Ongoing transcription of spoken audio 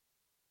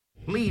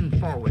Lean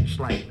forward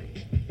slightly.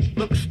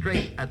 Look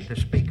straight at the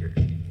speaker.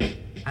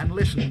 And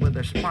listen with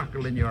a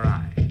sparkle in your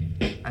eye,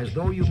 as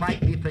though you might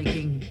be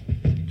thinking,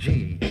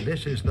 gee,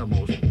 this is the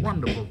most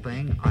wonderful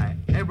thing I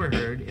ever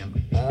heard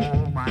in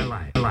all my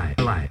life.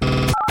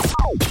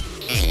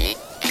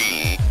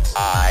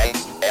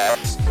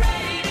 E-D-I-S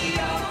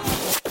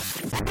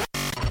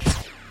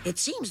It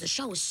seems the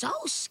show is so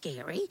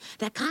scary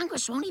that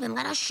Congress won't even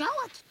let us show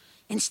it.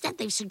 Instead,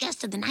 they've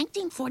suggested the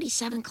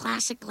 1947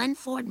 classic Glenn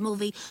Ford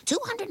movie,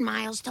 200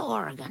 Miles to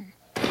Oregon.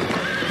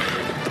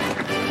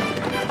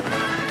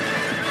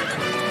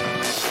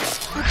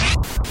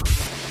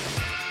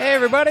 Hey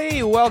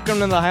everybody, welcome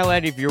to the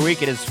highlight of your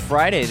week. It is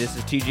Friday. This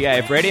is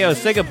TGIF Radio.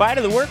 Say goodbye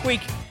to the work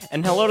week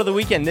and hello to the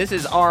weekend. This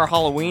is our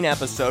Halloween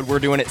episode. We're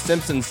doing it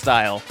Simpsons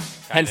style,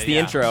 hence the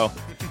intro.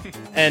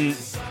 And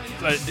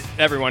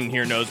everyone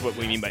here knows what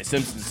we mean by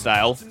Simpsons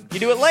style. You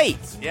do it late.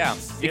 Yeah.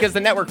 Because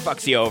the network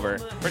fucks you over.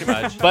 Pretty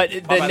much. But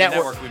the by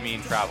network, we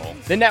mean travel.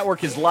 the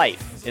network is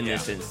life in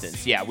this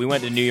instance. Yeah, we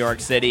went to New York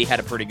City, had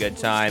a pretty good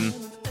time.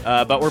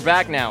 But we're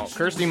back now.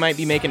 Kirsty might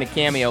be making a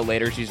cameo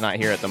later. She's not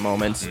here at the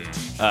moment.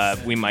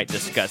 We might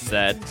discuss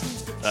that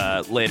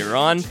later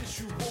on.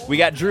 We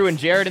got Drew and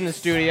Jared in the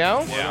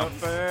studio.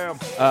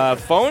 Yeah.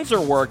 Phones are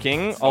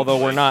working, although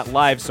we're not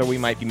live, so we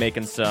might be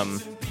making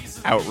some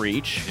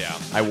outreach. Yeah.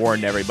 I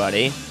warned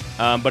everybody.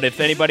 But if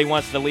anybody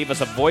wants to leave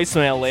us a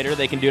voicemail later,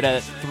 they can do that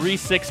at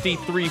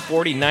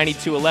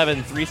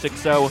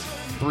 360-340-9211,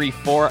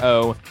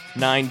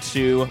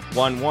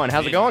 360-340-9211.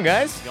 How's it going,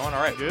 guys? Going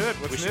all right. Good.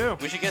 What's new?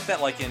 We should get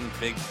that like in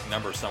big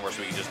numbers somewhere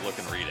so we can just look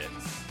and read it.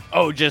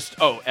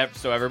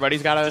 So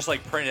everybody's got Just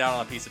like print it out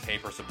on a piece of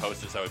paper, some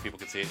posters, so people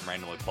can see it and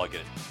randomly plug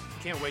it.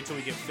 Can't wait till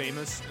we get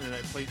famous and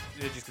that place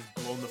it just gets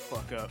blown the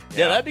fuck up.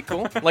 Yeah, that'd be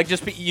cool. Like,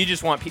 you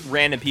just want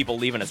random people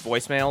leaving us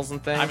voicemails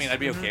and things? I mean,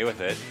 I'd be okay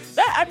with it.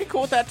 I'd be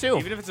cool with that, too.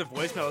 Even if it's a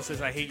voicemail that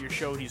says, I hate your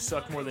show and you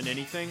suck more than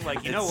anything,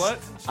 like, you know what?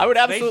 I would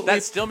absolutely...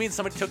 That still means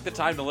somebody took the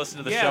time to listen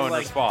to the Yeah, show and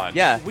like- respond.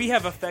 Yeah. We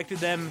have affected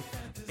them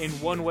in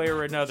one way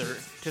or another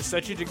to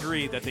such a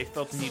degree that they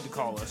felt the need to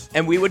call us.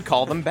 And we would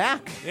call them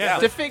back. Yeah.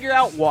 To figure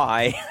out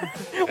why.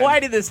 Why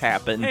did this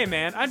happen? Hey,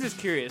 man, I'm just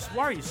curious.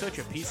 Why are you such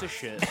a piece of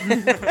shit?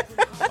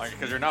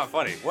 Because you're not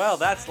funny. Well,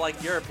 that's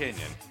like your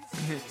opinion.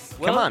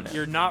 Well, on.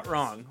 you're not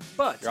wrong.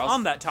 But You're also-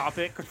 on that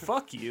topic,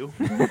 fuck you.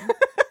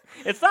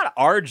 It's not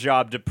our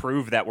job to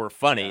prove that we're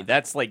funny.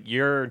 That's like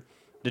your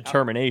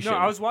determination. No,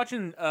 I was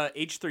watching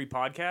H3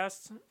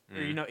 podcasts,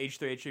 or you know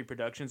H3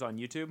 Productions on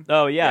YouTube.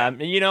 Oh, yeah.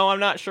 I'm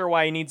not sure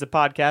why he needs a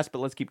podcast, but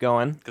let's keep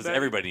going. Because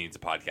everybody needs a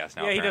podcast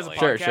now, Yeah, he does a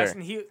apparently. podcast, Sure.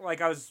 and he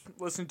I was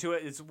listening to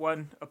it. It's a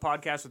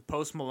podcast with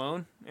Post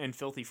Malone and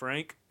Filthy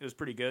Frank. It was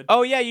pretty good.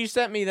 Oh, yeah, you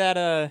sent me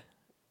that,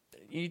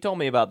 you told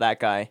me about that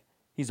guy.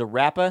 He's a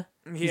rapper?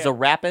 He's Yeah. a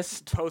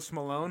rapist? Post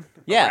Malone,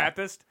 Yeah. a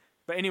rapist.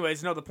 But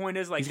anyways, no, the point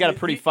is like He's got a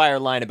pretty fire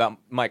line about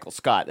Michael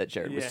Scott that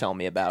Jared was Yeah. telling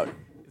me about.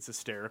 It's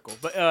hysterical.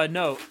 But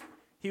no,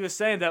 he was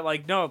saying that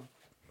like no,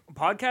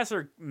 podcasts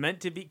are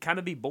meant to be kind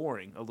of be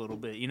boring a little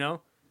bit, you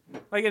know,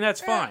 like, and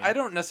that's fine. I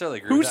don't necessarily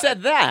agree Who with that.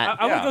 said that?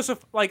 I would Yeah. go so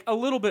like a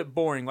little bit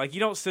boring. Like you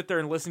don't sit there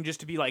and listen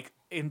just to be like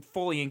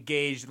fully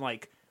engaged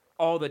like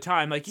all the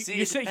time. Like See,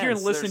 you it sit here and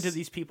depends. listen to There's-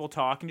 these people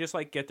talk and just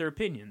like get their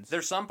opinions.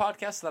 There's some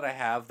podcasts that I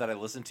have that I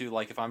listen to,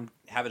 like if I'm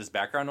have it as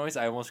background noise,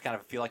 I almost kind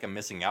of feel like I'm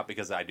missing out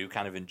because I do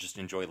kind of just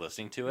enjoy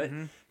listening to it.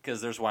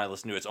 Because there's one I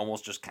listen to, it's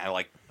almost just kind of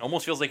like,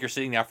 almost feels like you're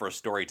sitting down for a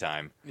story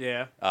time.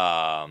 Yeah.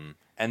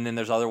 And then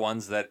there's other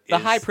ones that The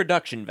is- high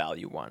production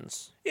value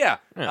ones. Yeah.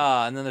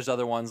 And then there's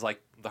other ones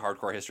like the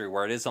Hardcore History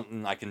where it is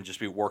something I can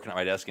just be working at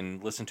my desk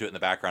and listen to it in the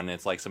background, and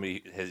it's like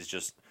somebody has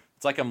just...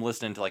 It's like I'm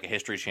listening to like a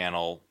History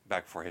Channel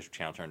back before History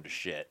Channel turned to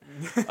shit.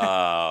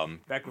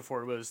 Back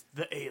before it was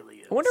the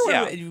aliens. I wonder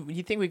Yeah.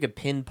 you think we could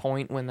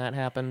pinpoint when that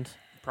happened?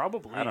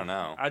 Probably. I don't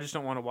know. I just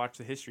don't want to watch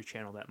the History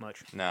Channel that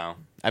much. No.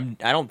 I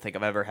don't think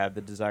I've ever had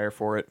the desire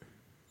for it.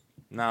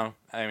 No.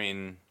 I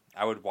mean,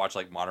 I would watch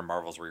like Modern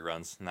Marvels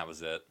reruns, and that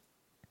was it.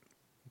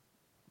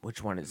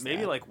 Which one is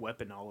Maybe that? like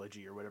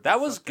Weaponology or whatever. That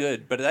the was fuck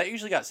good, but that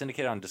usually got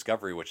syndicated on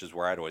Discovery, which is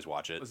where I'd always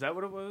watch it. Was that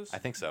what it was? I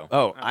think so.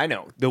 Oh, I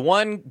know. The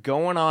one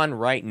going on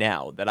right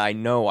now that I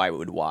know I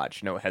would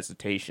watch, no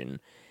hesitation,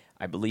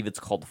 I believe it's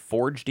called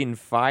Forged in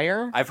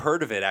Fire. I've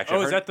heard of it, actually. Oh,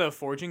 I've is heard- that the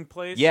forging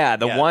place? Yeah,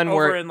 the Yeah. one Over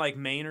where in like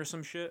Maine or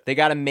some shit? they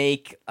got to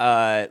make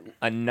a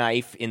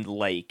knife in the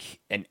lake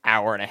an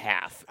hour and a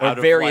half Out at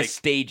of, various like-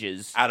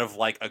 stages. out of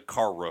like a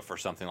car roof or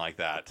something like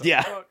that.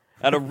 Yeah,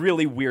 out of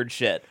really weird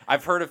shit.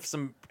 I've heard of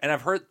some, and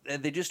I've heard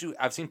and they just do.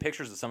 I've seen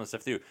pictures of some of the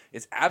stuff too.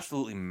 It's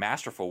absolutely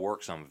masterful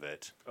work. Some of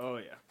it, Oh,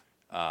 yeah.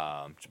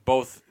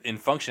 both in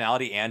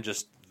functionality and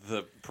just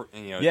the,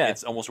 Yeah.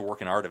 it's almost a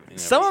working art of. Some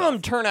of itself.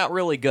 them turn out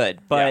really good,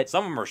 Yeah, but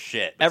some of them are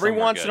shit. But every some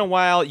are once good. in a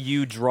while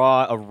you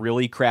draw a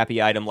really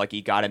crappy item, like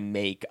you got to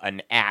make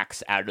an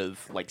axe out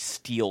of like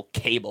steel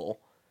cable.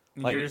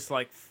 Like, You're just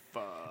like,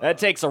 fuck. that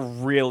takes a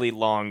really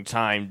long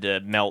time to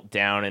melt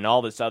down, and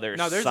all this other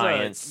No, there's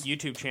science. a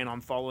YouTube channel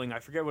I'm following. I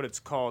forget what it's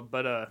called,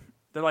 but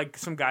they're like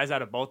some guys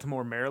out of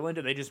Baltimore, Maryland,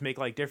 and they just make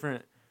like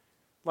different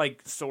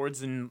like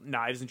swords and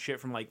knives and shit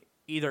from like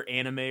either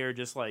anime or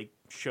just like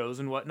shows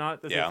and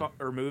whatnot that Yeah.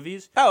 or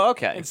movies. Oh,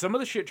 okay. And some of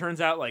the shit turns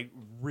out like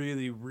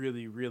really,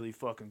 really, really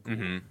fucking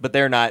cool. But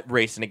they're not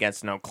racing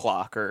against no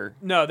clock or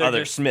No, they're other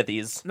just-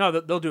 smithies. No,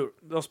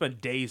 they'll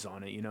spend days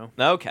on it. You know.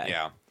 Okay.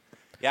 Yeah.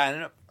 Yeah,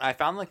 and I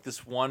found like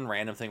this one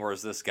random thing where it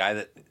was this guy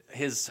that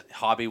his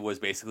hobby was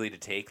basically to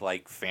take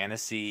like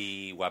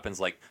fantasy weapons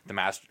like the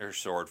Master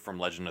Sword from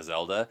Legend of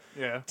Zelda.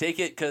 Yeah. Take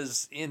it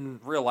because in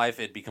real life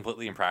it'd be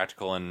completely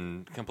impractical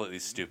and completely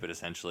stupid.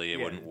 Essentially, it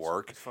Yeah, wouldn't it's-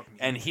 work. it's fucking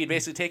And he'd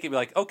basically take it and be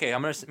like, okay,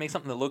 I'm gonna make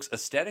something that looks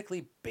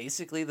aesthetically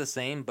basically the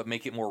same, but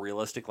make it more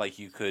realistic. Like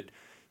you could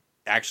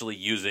actually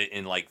use it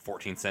in like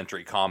 14th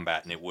century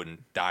combat and it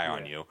wouldn't die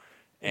on Yeah. you.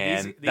 And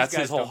And these that's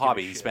guys his whole don't give a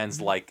hobby. He shit. spends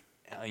like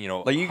Like you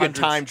could hundreds-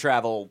 time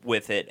travel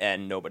with it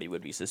and nobody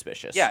would be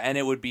suspicious. Yeah, and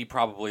it would be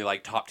probably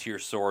like top tier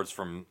swords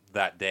from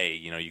that day.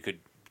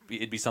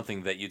 It'd be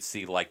something that you'd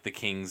see like the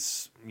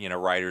king's,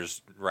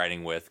 riders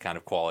riding with kind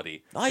of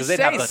quality. I Because they'd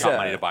say have the so. top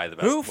money to buy the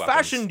best Who weapons.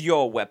 fashioned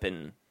your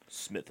weapon,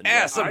 Smith and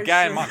Yeah, Wesson? some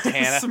guy in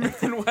Montana.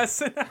 Smith and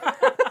Wesson.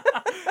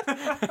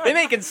 They're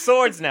making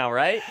swords now,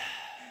 right?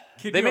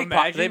 Can They you make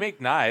imagine? they make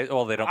knives.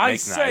 Well, they don't I make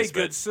say, knives,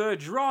 good but sir,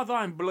 draw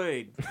thine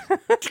blade.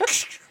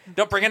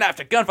 don't bring a knife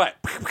to gunfight.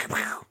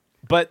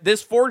 But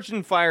this Forged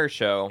in Fire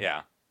show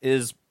Yeah.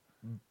 is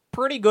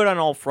pretty good on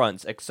all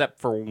fronts, except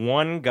for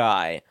one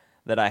guy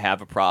that I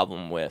have a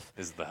problem with.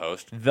 Is the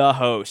host? The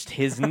host.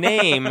 His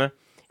name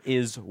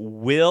is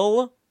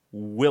Will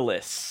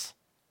Willis.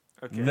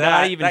 Okay.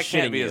 Not even that shitting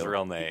can't be you. his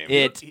real name.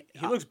 He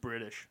looks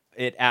British.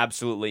 It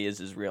absolutely is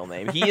his real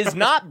name. He is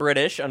not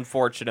British,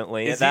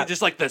 unfortunately. Is he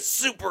just like the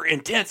super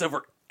intense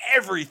over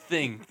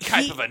everything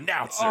type of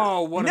announcer?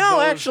 Oh, one No, of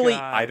those actually-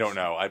 guys. I don't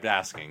know. I'm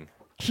asking.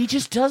 He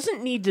just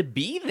doesn't need to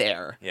be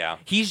there. Yeah.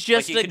 He's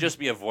just like he could just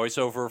be a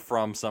voiceover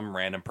from some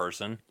random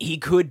person. he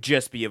could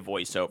just be a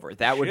voiceover.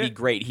 That would be Shit.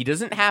 great. He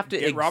doesn't have to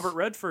Get Robert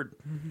Redford.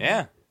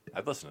 Yeah.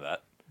 I'd listen to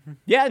that.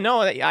 Yeah,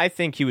 no, I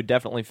think he would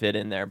definitely fit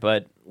in there.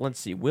 But let's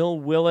see. Will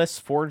Willis,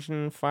 Forged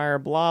in Fire,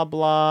 blah,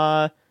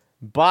 blah.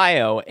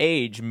 Bio,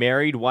 age,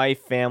 married,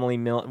 wife, family,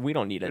 we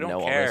don't need to We don't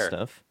know all care. this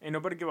stuff. Ain't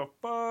nobody give a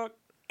fuck.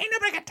 Ain't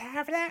nobody got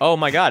time for that. Oh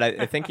my god,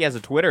 I think he has a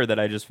Twitter that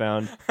I just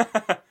found.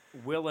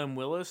 Will M.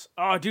 Willis.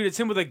 Oh, dude, it's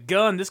him with a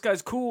gun. This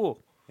guy's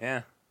cool.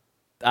 Yeah.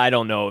 I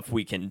don't know if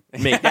we can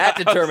make that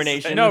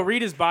determination. No,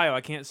 read his bio. I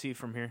can't see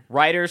from here.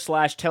 Writer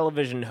 /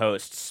 television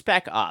host,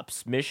 Spec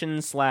Ops,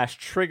 mission /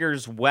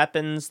 triggers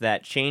weapons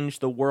that change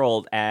the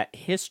world at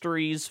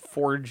Histories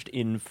Forged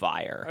in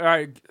Fire. All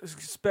right,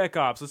 Spec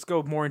Ops. Let's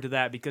go more into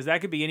that because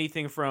that could be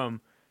anything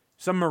from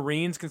some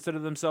Marines consider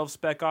themselves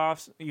Spec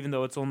Ops, even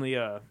though it's only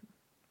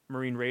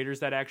Marine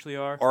Raiders that actually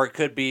are. Or it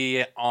could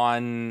be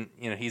on,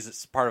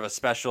 he's part of a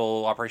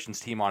special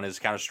operations team on his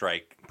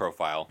Counter-Strike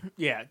profile.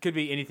 Yeah, it could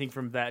be anything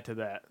from that to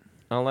that.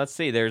 Well, let's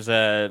see. There's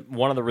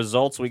one of the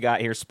results we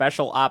got here.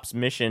 Special Ops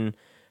mission,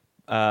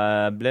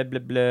 blah, blah,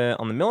 blah,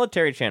 on the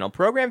military channel.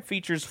 Program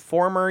features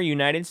former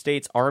United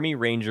States Army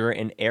Ranger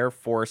and Air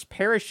Force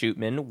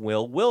parachuteman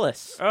Will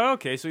Willis. Oh,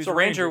 okay, so he's So a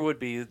Ranger would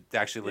be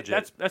actually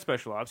legit. That's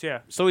Special Ops, yeah.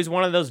 So he's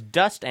one of those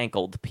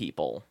dust-ankled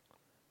people.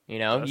 You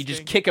just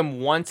Dust-ankled? kick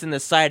him once in the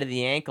side of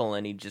the ankle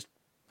and he just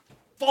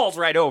falls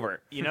right over.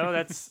 You know,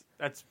 that's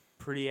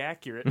pretty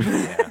accurate.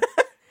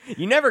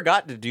 You never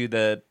got to do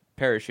the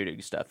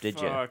parachuting stuff, did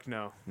you? Fuck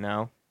no.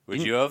 No?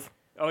 Would you have?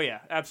 Oh yeah,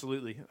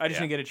 absolutely. I just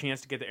Yeah. didn't get a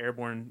chance to get the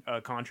airborne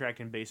contract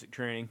in basic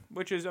training,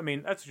 which is, I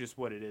mean, that's just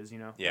what it is,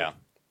 Yeah.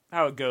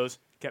 How it goes.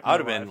 Kept me I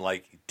would have alive. been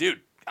like, dude,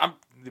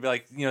 they'd be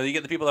like, you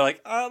get the people that are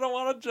like, I don't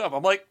want to jump.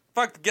 I'm like,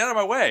 fuck, get out of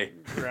my way.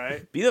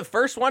 right. Be the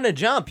first one to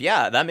jump.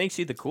 Yeah, that makes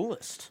you the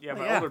coolest. Yeah,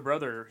 my Yeah. older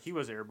brother, he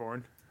was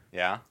airborne.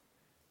 Yeah.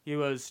 He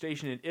was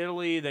stationed in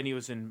Italy, then he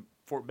was in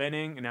Fort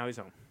Benning, and now he's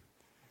home.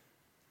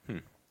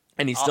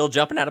 And he's still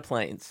jumping out of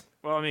planes.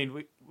 Well, I mean,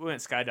 we went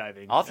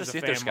skydiving. I'll have to as a see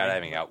if there's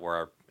family. skydiving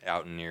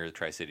out near the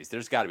Tri-Cities.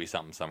 There's got to be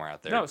something somewhere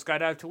out there. No,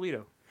 skydive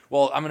Toledo.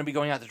 Well, I'm going to be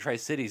going out to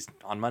Tri-Cities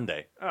on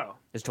Monday. Oh,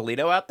 Is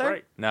Toledo out there?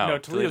 right. No,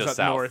 Toledo's up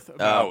south. north.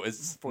 Oh,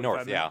 it's 45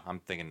 north. minutes. Yeah, I'm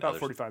thinking About others.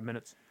 45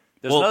 minutes.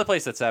 There's Well- another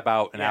place that's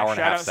about an hour and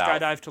a half Shout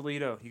out south. Skydive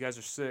Toledo. You guys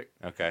are sick.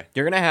 Okay.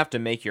 You're going to have to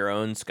make your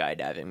own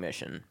skydiving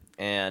mission.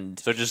 And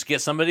So just get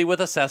somebody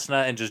with a Cessna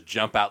and just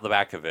jump out the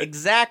back of it.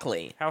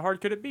 exactly. How hard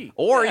could it be?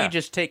 Or Yeah. you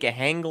just take a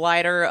hang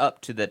glider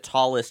up to the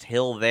tallest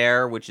hill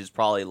there, which is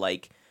probably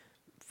like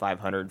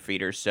 500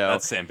 feet or so.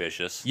 That's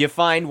ambitious. You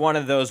find one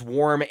of those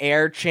warm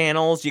air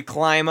channels, you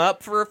climb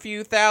up for a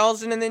few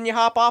thousand, and then you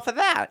hop off of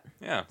that.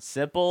 Yeah.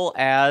 Simple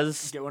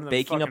as Get one of them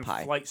baking a fucking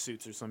pie. flight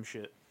suits or some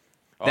shit.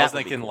 I That was would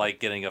be thinking cool. like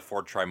getting a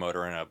Ford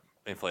Trimotor and a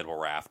inflatable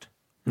raft.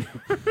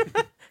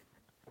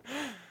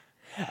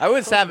 I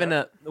was having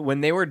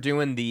when they were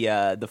doing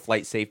the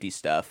flight safety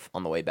stuff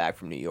on the way back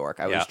from New York.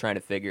 I Yeah. was trying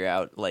to figure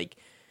out like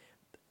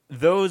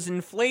those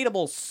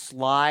inflatable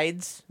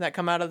slides that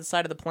come out of the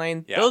side of the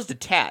plane. Yeah. Those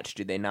detach,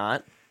 do they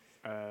not?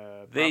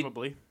 They-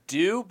 Probably.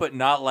 Do, but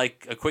not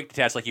like a quick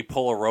detach, like you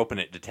pull a rope and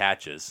it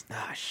detaches.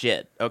 Ah,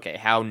 shit. Okay,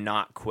 how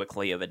not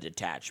quickly of a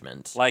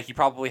detachment? Like you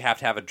probably have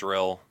to have a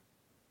drill.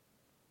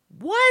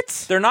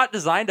 What? They're not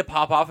designed to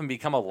pop off and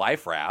become a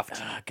life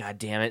raft. God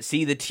damn it.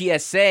 See, the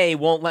TSA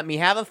won't let me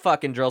have a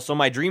fucking drill, so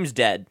my dream's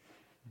dead.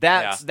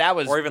 That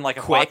was or even like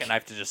a quick. pocket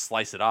knife to just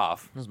slice it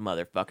off. Those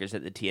motherfuckers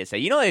at the TSA.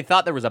 You know they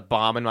thought there was a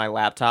bomb in my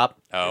laptop?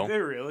 Oh, Did they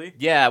really?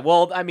 Yeah,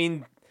 well, I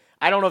mean,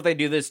 I don't know if they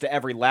do this to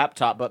every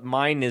laptop, but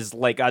mine is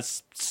like a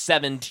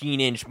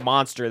 17-inch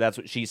monster, that's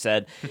what she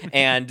said.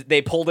 And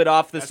they pulled it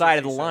off the That's side what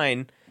of the she said.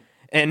 line,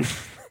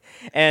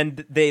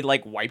 and they,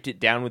 like, wiped it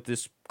down with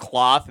this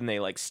cloth, and they,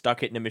 like,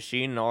 stuck it in a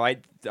machine, and all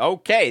right,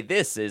 okay,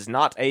 this is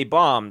not a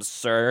bomb,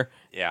 sir.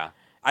 yeah.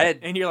 I had.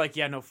 And you're like,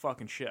 yeah, no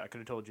fucking shit. I could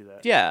have told you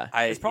that. Yeah.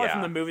 It's probably yeah.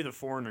 from the movie The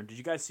Foreigner. Did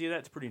you guys see that?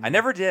 It's pretty. I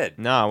never did.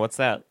 No, what's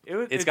that?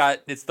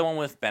 It's the one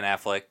with Ben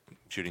Affleck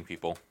shooting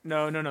people.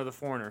 No, The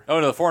Foreigner. Oh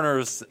no, The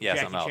Foreigners. Yeah,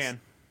 Jackie something else.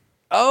 Chan.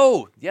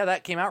 Oh yeah,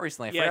 that came out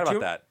recently. I forgot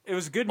about that. It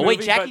was a good Oh, movie.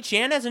 wait, Jackie but,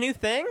 Chan has a new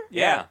thing?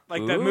 Yeah.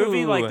 like that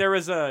movie. Like Ooh. there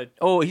was a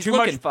Oh, he's too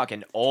looking much.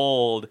 fucking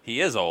old. He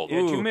is old.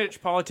 Yeah, too Ooh.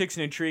 much politics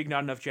and intrigue,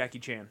 not enough Jackie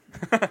Chan.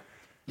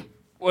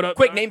 What up?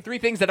 Quick, name 3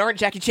 things that aren't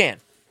Jackie Chan.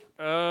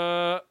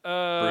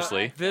 Bruce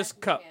Lee. This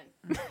cup.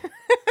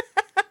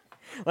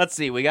 Let's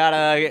see. We got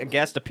a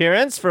guest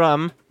appearance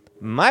from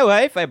my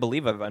wife. I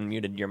believe I've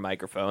unmuted your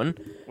microphone.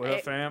 What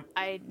up, fam?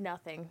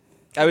 Nothing.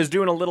 I was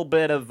doing a little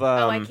bit of.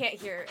 Oh, I can't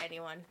hear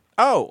anyone.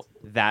 Oh,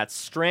 that's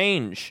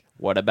strange.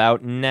 What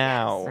about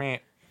now?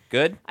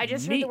 Good? I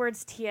just Neat. heard the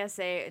words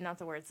TSA, not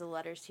the words, the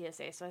letters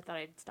TSA, so I thought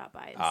I'd stop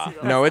by and see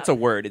what No, was it's a up.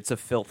 word. It's a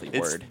filthy It's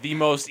word. the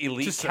most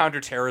elite Just-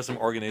 counterterrorism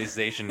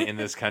organization in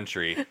this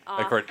country.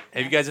 Have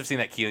you guys have seen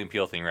that Key and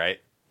Peele thing, right?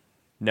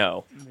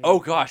 No. Oh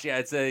gosh, yeah,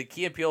 it's a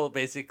Key and Peele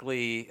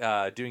basically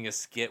doing a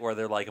skit where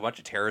they're like a bunch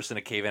of terrorists in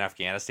a cave in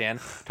Afghanistan,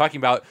 talking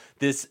about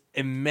this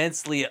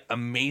immensely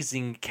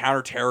amazing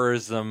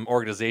counterterrorism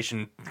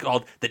organization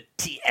called the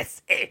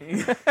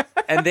TSA,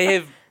 and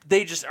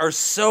they just are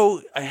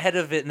so ahead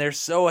of it, and they're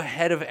so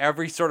ahead of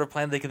every sort of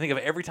plan they can think of.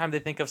 Every time they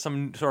think of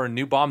some sort of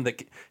new bomb that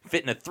can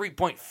fit in a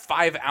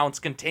 3.5 ounce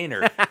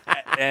container,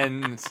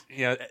 and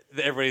you know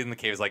everybody in the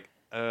cave is like,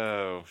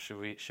 "Oh, should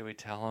we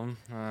tell them?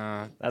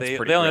 That's They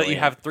pretty only let you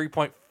brilliant. have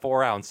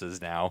 3.4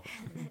 ounces now.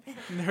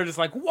 And they're just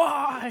like,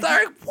 why?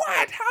 They're like,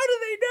 what? How do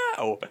they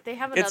know? They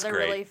have It's another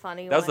great. really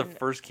funny That was one. the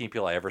first Key and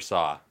Peele I ever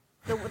saw.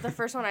 The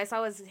first one I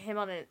saw was them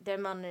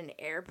on an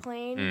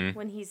airplane Mm.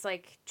 when he's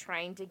like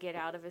trying to get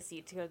out of a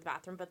seat to go to the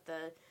bathroom, but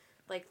the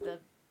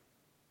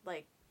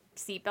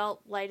seatbelt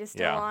light is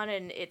still Yeah. on,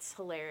 and it's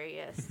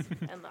hilarious,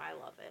 and I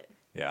love it.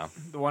 Yeah.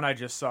 The one I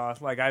just saw,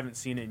 like I haven't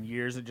seen it in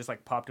years. It just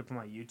like popped up on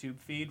my YouTube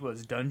feed.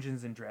 Was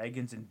Dungeons and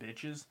Dragons and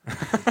Bitches.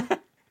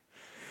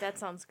 That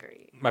sounds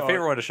great. My Oh.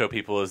 favorite one to show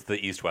people is the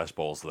East-West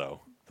Bowls,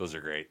 though. Those are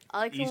great. I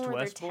like the one where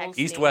they're East-West bowls? texting.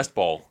 East-West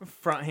Bowl.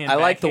 Front hand. I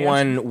like the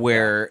backhand. one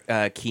where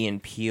Key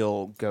and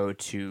Peele go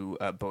to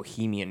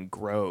Bohemian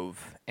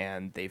Grove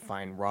and they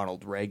find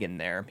Ronald Reagan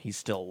there. He's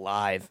still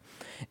alive,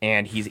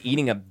 and he's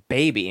eating a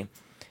baby.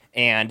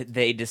 And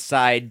they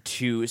decide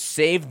to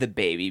save the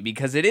baby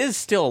because it is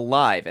still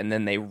alive, and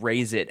then they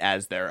raise it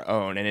as their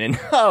own. And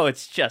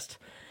it's just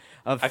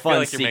a feel fun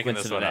like you're making sequence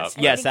this of one events.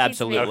 up. Yes, I think he's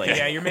absolutely. making-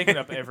 Yeah, you're making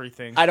up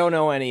everything. I don't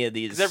know any of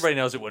these. Because everybody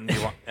knows it wouldn't be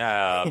wrong.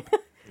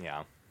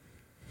 Yeah.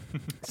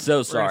 So We're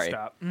gonna sorry.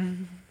 Stop.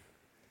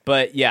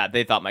 But yeah,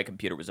 they thought my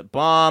computer was a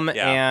bomb,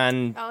 Yeah.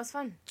 and Oh, it's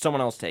fun. someone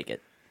else take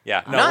it.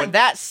 Yeah. No, Not when-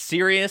 that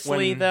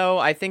seriously, when- though.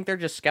 I think they're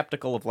just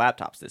skeptical of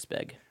laptops this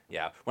big.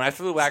 Yeah, when I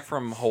flew back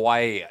from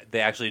Hawaii, they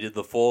actually did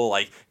the full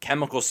like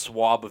chemical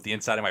swab of the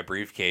inside of my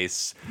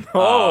briefcase.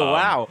 Oh,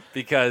 wow.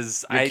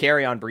 Because Your I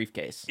carry-on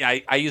briefcase. yeah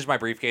I use my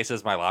briefcase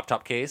as my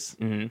laptop case.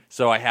 Mm-hmm.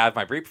 So I have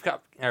my briefcase,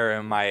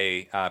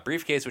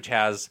 which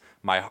has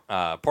my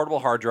portable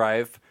hard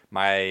drive,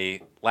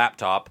 my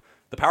laptop,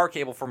 the power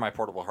cable for my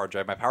portable hard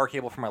drive, my power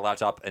cable for my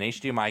laptop, an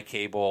HDMI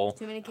cable.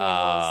 Too many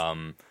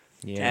cables.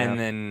 And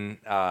then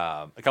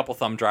a couple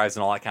thumb drives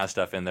and all that kind of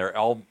stuff in there.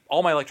 All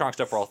my electronic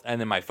stuff were all, and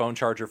then my phone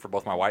charger for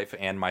both my wife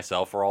and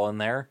myself were all in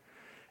there.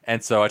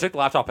 And so I took the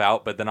laptop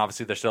out, but then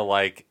obviously they're still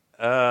like,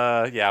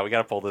 yeah, we got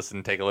to pull this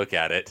and take a look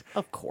at it.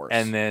 Of course.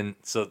 And then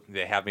so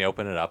they have me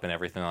open it up and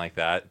everything like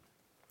that.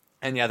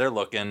 And yeah, they're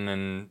looking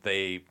and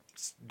they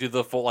do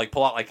the full like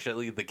pull out like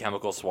the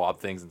chemical swab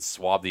things and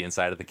swab the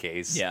inside of the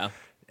case. Yeah.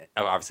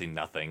 Obviously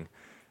nothing.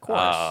 Of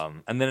course.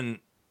 And then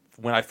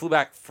when I flew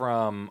back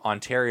from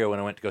Ontario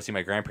and I went to go see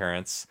my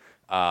grandparents,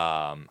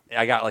 I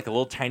got like a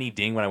little tiny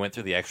ding when I went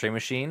through the X-ray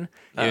machine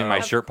in my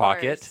Of shirt course.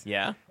 pocket,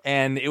 Yeah.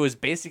 and it was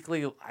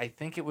basically, I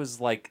think it was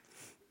like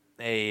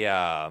a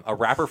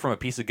wrapper from a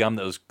piece of gum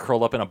that was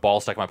curled up in a ball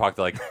stuck in my pocket.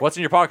 They're like, "What's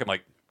in your pocket?" I'm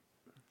like,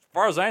 "As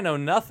far as I know,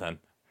 nothing."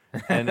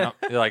 And they're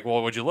like,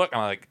 "Well, would you look?"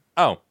 I'm like,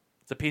 "Oh,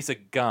 it's a piece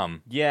of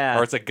gum." Yeah.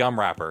 Or it's a gum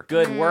wrapper.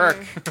 Good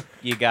work,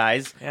 you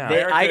guys. Yeah.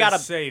 America I got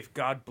is a safe.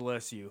 God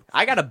bless you.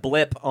 I got a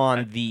blip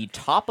on the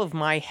top of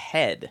my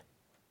head,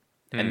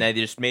 and they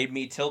just made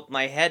me tilt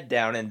my head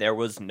down, and there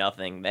was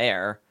nothing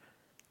there.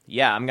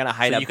 Yeah, I'm gonna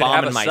hide So a you could bomb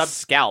have in a my sub-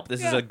 scalp.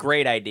 This is a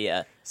great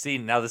idea. See,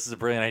 now this is a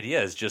brilliant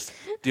idea. Is just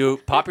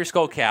pop your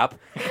skull cap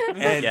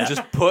and Yeah.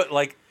 just put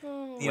like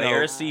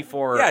Layer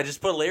C4. Yeah,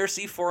 just put a layer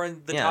C4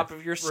 in the Yeah. top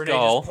of your Renee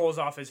skull. just pulls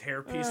off his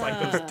hairpiece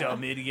like those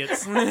dumb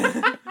idiots.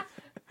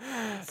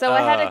 So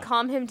I had to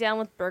calm him down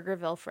with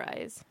Burgerville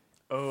fries.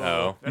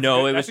 Oh. that's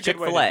No, good- it was that's a good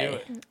way to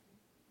Chick-fil-A. do it.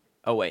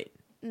 Oh wait.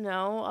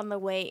 No, on the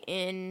way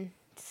in,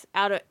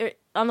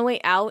 on the way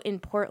out in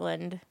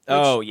Portland.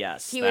 Oh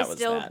yes, He that was was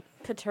still that.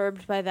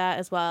 perturbed by that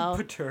as well.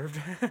 Perturbed.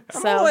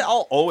 So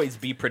I'll always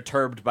be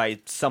perturbed by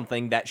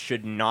something that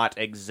should not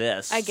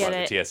exist. I get What,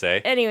 it. the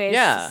TSA. Anyways,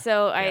 Yeah.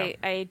 so Yeah.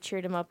 I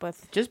cheered him up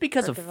with Just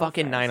because of Burgerville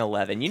fucking fries.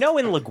 9/11. You know,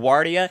 in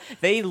LaGuardia,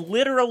 they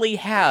literally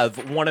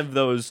have one of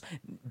those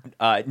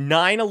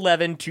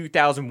 9/11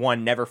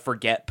 2001 never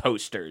forget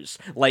posters.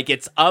 Like,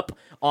 it's up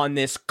on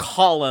this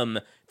column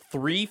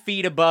 3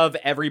 feet above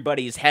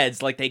everybody's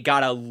heads. Like, they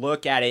gotta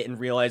look at it and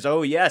realize,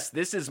 oh yes,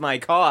 this is my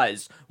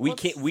cause. We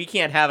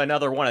can't have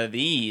another one of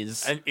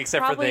these. And,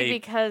 except for Probably they.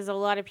 because a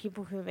lot of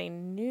people who they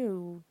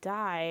knew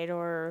died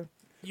or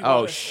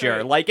Oh,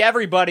 sure. Like,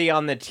 everybody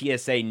on the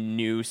TSA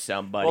knew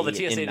somebody Well, the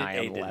TSA in didn't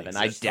 9/11.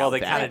 I exist. doubt Well, they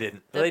that. kind of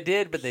didn't. Well, they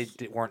did, but they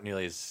weren't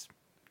nearly as.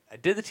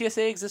 Did the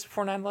TSA exist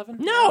before 9/11?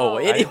 No,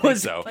 I it didn't think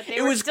was so. But they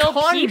it were was still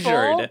conjured.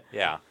 people.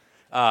 Yeah.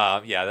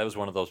 Yeah, that was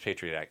one of those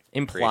Patriot Act.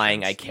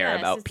 Implying I creations. care Yes,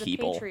 about it's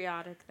people. A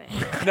patriotic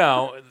thing.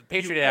 No, the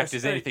Patriot Act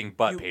is USA. anything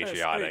but USA.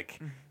 patriotic,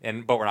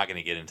 but we're not going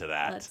to get into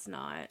that. Let's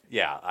not.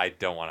 Yeah, I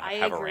don't want to I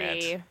have agree, a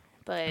rant.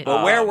 but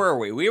But where Um, were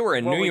we? We were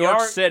in well, New we York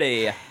are-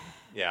 City.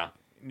 Yeah.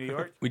 New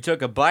York. We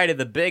took a bite of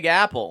the Big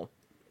Apple.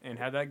 And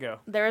how'd that go?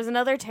 there was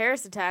another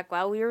terrorist attack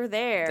while we were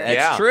there. That's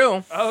Yeah.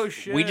 true. Oh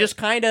shit. We just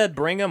kind of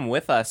bring them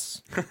with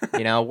us.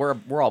 You know, we're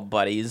all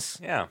buddies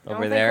Yeah. I don't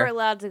over think there. we're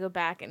allowed to go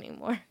back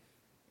anymore.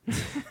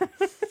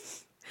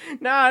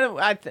 No,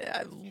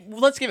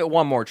 let's give it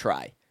one more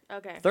try.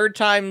 Okay. Third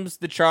time's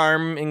the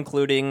charm,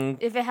 including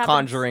If it happens,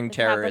 conjuring if it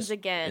terrorists. happens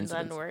again,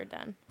 incidents. then we're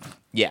done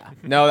Yeah,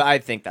 no, I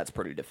think that's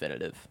pretty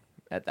definitive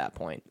at that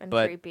point. and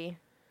But creepy.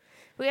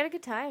 We had a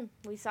good time.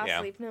 We saw Yeah.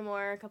 Sleep No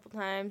More a couple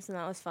times, and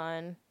that was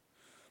fun.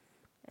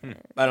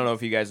 I don't know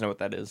if you guys know what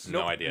that is.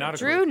 No idea. Not a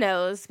Drew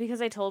knows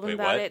because I told him Wait,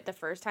 about what? it the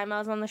first time I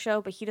was on the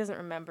show, but he doesn't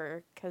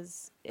remember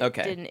because it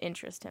Okay. didn't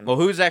interest him. Well,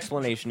 whose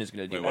explanation is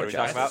going to do Wait, more what are we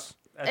talking justice?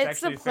 That's It's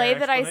actually a a play fair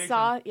that I explanation.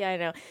 saw. Yeah, I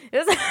know.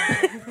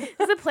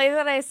 It's a play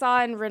that I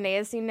saw in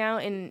Renee's scene now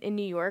in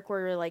New York,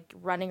 where we're like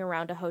running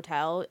around a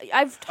hotel.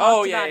 I've talked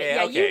Oh, yeah, about it. yeah,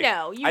 Yeah, okay. you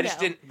know. I just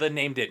didn't. The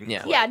name didn't.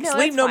 Yeah. click. Yeah, no,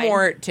 Sleep it's No fine.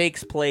 More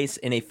takes place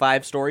in a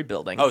 5-story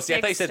building. Oh, see,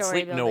 I thought you said 6-story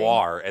sleep building.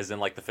 noir, as in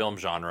like the film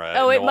genre.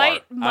 Oh, it noir.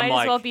 might I'm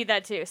as well like, be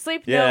that too.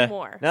 Sleep yeah. No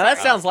More. Now that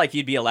Sorry. sounds like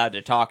you'd be allowed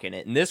to talk in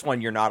it. In this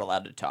one, you're not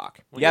allowed to talk.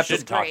 Well, you have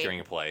shouldn't to talk Great. during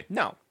a play.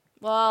 No.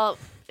 Well,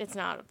 it's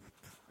not a play.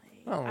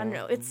 Oh. I don't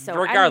know. It's so.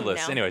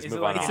 Regardless, I don't know. anyways, Is move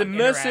it like on. It's an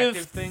immersive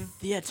interactive thing?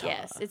 theater.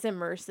 Yes, it's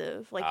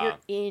immersive. Like Ah. you're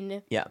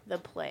in Yeah. the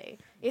play.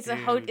 It's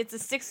Dude. it's a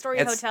 6-story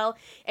It's- hotel,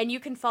 and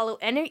you can follow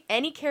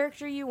any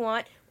character you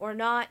want or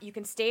not. You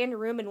can stay in a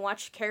room and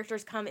watch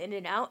characters come in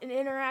and out and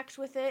interact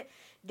with it.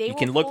 They You will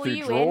can look pull through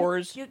you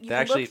drawers. In. You They can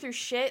actually- look through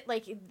shit.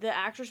 Like the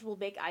actors will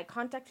make eye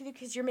contact with you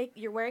because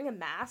you're wearing a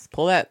mask.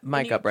 Pull that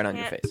mic you up right on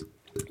your can't- face.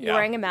 You're Yeah.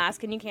 wearing a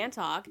mask and you can't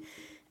talk,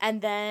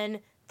 and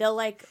then they'll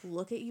like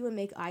look at you and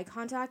make eye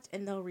contact,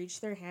 and they'll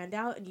reach their hand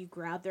out and you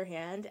grab their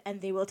hand,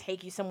 and they will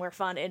take you somewhere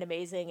fun and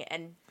amazing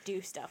and do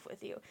stuff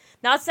with you.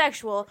 Not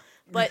sexual,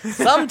 but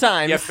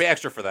Sometimes. You have to pay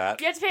extra for that.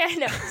 you have to pay.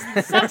 No,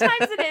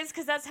 sometimes it is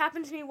because that's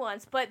happened to me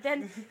once. But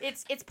then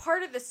it's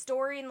part of the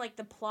story and like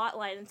the plot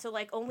line, and so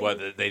like only What,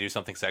 did they do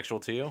something sexual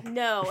to you?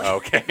 no.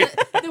 Okay.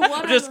 The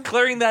one Just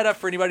clearing that up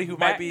for anybody who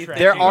might be. Backtrack.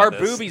 there thinking are about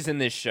this. boobies in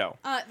this show.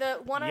 The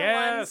one-on-ones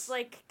Yes.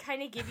 like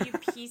kind of give you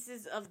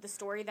pieces of the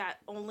story that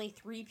only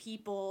 3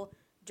 people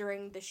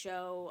during the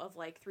show of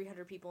like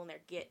 300 people in there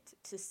get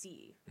to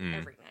see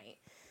every night.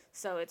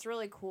 So it's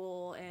really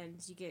cool, and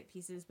you get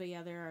pieces. But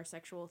yeah, there are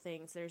sexual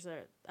things. There's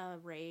a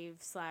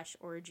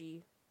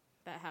rave/orgy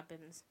that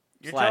happens.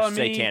 You're Slash telling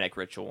me, satanic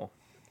ritual.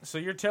 So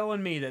you're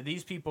telling me that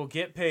these people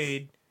get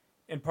paid,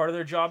 and part of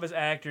their job as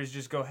actors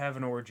just go have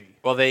an orgy.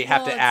 Well, they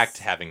have Well, to it's- act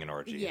having an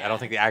orgy. I yeah. don't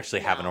think they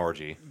actually have an No.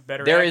 orgy.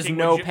 Better There is acting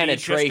no would be just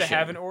penetration. to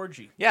have an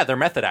orgy. Yeah, they're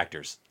method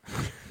actors.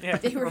 Yeah,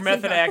 They we're really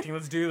method are. acting.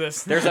 Let's do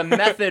this. There's a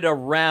method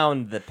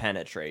around the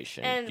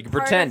penetration. And You can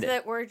part pretend of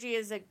it. the orgy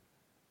is a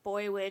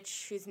boy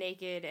witch who's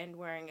naked and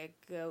wearing a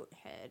goat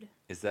head.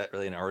 Is that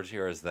really an orgy,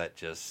 or is that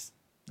just?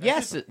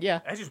 Yes, yeah.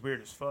 That's just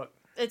weird as fuck.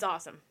 It's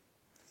awesome.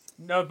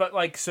 No, but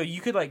like, so you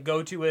could like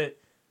go to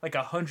it like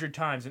 100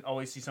 times and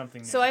always see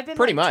something new. So I've been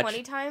Pretty like much.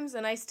 20 times,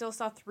 and I still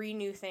saw 3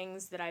 new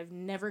things that I've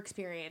never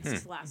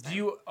experienced last time.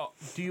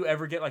 do you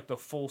ever get like the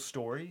full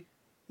story?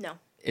 No.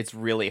 It's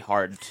really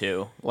hard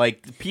to.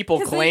 Like, people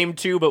 'Cause claim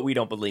to, but we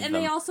don't believe And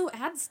them. they also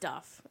add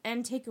stuff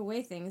and take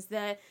away things.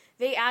 They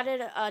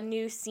added a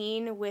new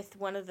scene with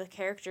one of the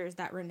characters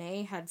that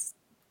Renee had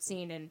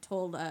seen and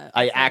told.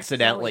 I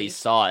accidentally Chloe.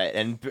 saw it,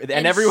 and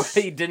And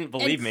everybody didn't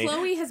believe And me.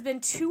 Chloe has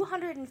been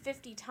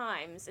 250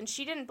 times, and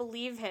she didn't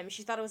believe him.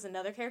 She thought it was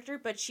another character,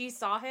 but she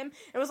saw him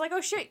and was like,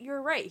 "Oh shit,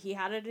 you're right. He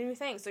had a new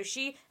thing." So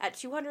she, at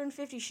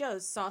 250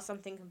 shows, saw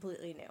something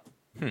completely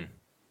new.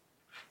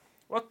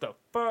 What the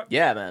fuck?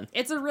 Yeah, man.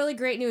 It's a really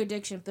great new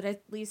addiction, but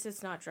at least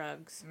it's not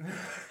drugs.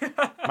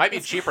 Might be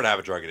cheaper to have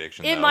a drug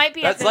addiction. It though. might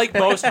be at That's this like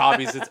point. most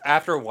hobbies. It's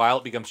after a while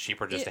it becomes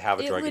cheaper just to have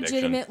a drug It addiction.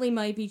 legitimately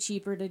might be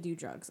cheaper to do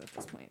drugs at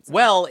this point. So.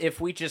 Well, if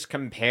we just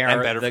compare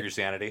And better the, for your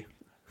sanity.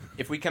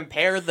 if we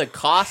compare the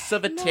costs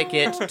of a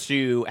ticket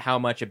to how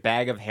much a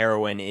bag of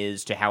heroin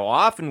is to how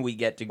often we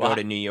get to go Well,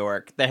 to New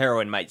York, the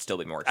heroin might still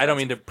be more expensive. I don't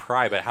mean to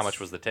pry, but how much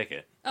was the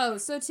ticket? Oh,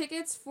 so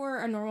tickets for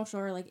a normal show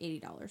are like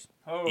 $80.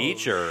 Oh,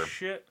 Each or-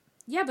 shit.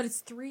 Yeah, but it's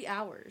 3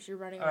 hours you're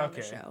running around the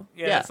Okay. show.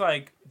 Yeah, Yeah. it's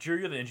like, Drew,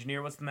 you're the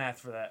engineer. What's the math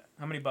for that?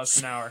 How many bucks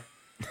an hour?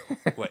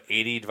 What,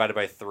 80 divided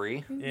by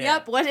 3? Yeah.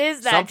 Yep, what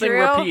is that, Something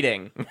Drew?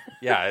 repeating.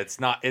 Yeah, it's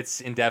not.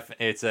 It's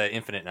it's an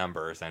infinite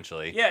number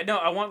essentially. Yeah, no,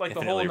 I want like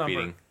the whole Infinitely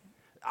number. repeating.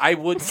 I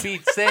would be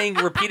saying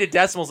repeated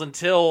decimals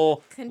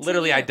until Continue.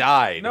 literally I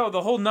died. No,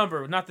 the whole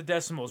number, not the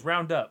decimals.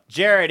 Round up.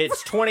 Jared,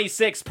 it's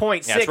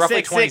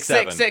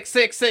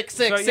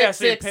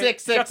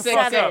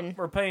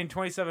 26.666666666666666666666666666666666666666666666666666666666666666666666666666666666666666666666666666666666666666666666666666666666666666666666666666666666666666666666666666666666666666666666666666666666666666666666666666666666666666666666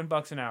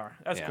 $26 an hour.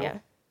 That's Yeah. cool. Yeah.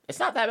 It's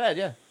not that bad,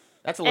 yeah.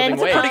 That's a And living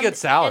That's a wage. pretty good And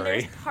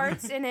salary. there's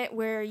parts in it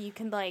where you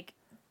can like,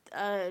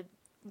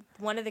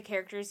 one of the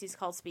characters, he's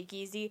called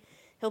Speakeasy.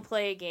 He'll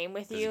play a game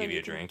with Does you, he and give you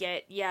a can drink?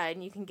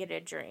 and you can get a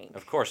drink.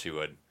 Of course you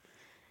would.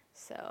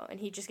 So, and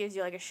he just gives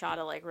you like a shot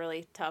of like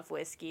really tough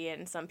whiskey,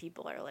 and some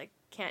people are like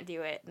can't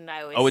do it, and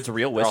I always Oh, it's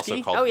real They're whiskey?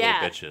 also called Oh, little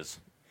yeah. bitches.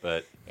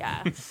 But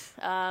yeah.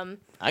 I'm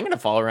going to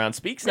follow around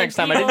Speaks Then next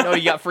time. I didn't know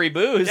you got free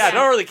booze. yeah, I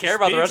don't really care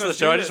about the Speaks, rest of the let's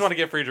show. do I just this. want to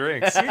get free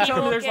drinks. You're telling me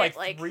People there's get, like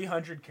like-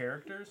 300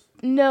 characters?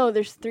 No,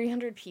 there's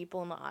 300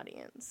 people in the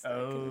audience.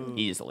 Oh.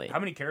 Easily. How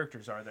many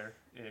characters are there,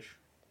 ish?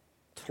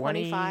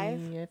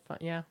 25?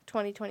 Yeah.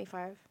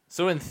 25.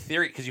 So in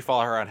theory, because you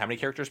follow her around how many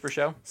characters per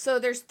show? So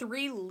there's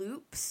 3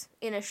 loops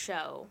in a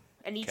show,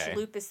 and each Okay.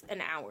 loop is an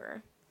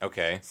hour.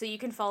 Okay. So you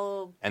can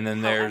follow And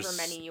then however there's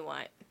many you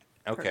want.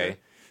 Okay.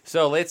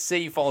 So let's say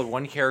you followed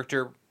one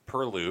character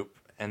per loop,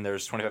 and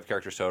there's 25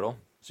 characters total.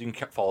 So you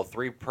can follow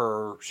 3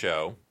 per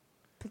show.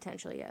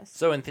 Potentially, yes.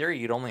 So in theory,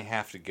 you'd only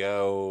have to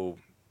go,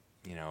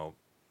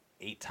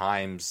 8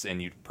 times, and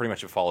you'd pretty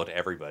much have followed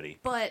everybody.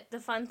 But the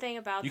fun thing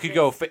about You could this,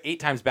 go 8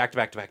 times back to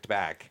back to back to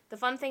back. the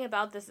fun thing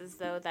about this is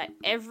though that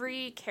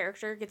every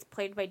character gets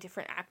played by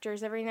different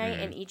actors every night,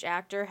 Mm-hmm. and each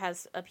actor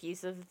has a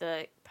piece of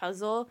the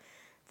puzzle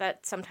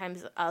that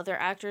sometimes other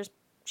actors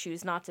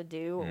choose not to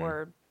do Mm-hmm.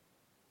 or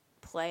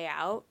play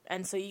out,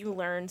 and so you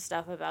learn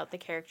stuff about the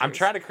characters. I'm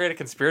trying to create a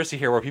conspiracy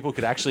here where people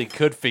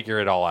could figure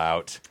it all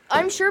out.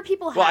 I'm sure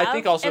people have. Well, I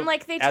think also and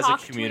like they as a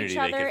talk community, to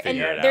they each could other, and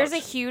figure it there's out.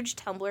 a huge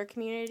Tumblr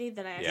community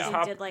that I Yeah.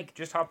 actually did like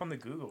Just hop on the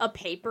Google. a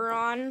paper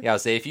on. Yeah, I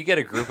would say if you get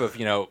a group of,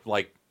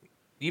 like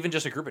even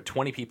just a group of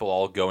 20 people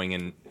all going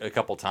in a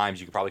couple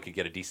times, you could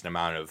get a decent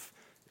amount of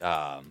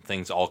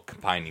things all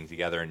combining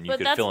together, and you But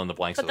could that's- fill in the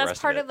blanks But of the that's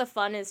rest part of of it. the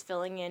fun is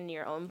filling in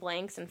your own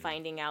blanks and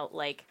finding out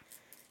like,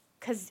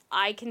 because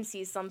I can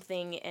see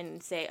something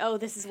and say, oh,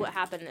 this is what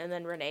happened, and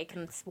then Renee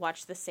can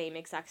watch the same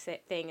exact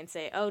thing and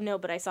say, oh no,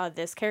 but I saw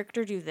this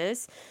character do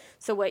this.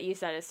 So what you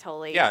said is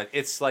totally Yeah,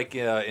 it's like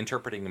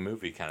interpreting a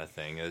movie kind of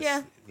thing. It's,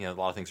 Yeah. A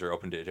lot of things are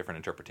open to different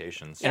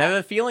interpretations. And I have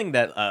a feeling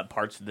that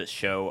parts of this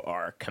show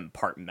are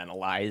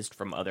compartmentalized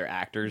from other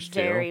actors,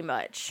 too. very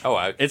much. Oh,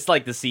 It's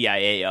like the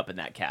CIA up in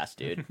that cast,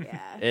 dude.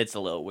 Yeah. It's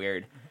a little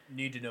weird.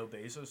 Need to know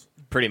basis.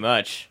 Pretty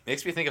much.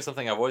 makes me think of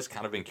something I've always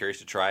kind of been curious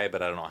to try,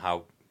 but I don't know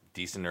how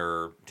decent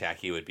or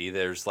tacky it would be.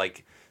 There's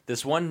like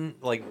this one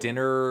like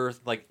dinner,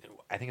 like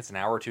I think it's an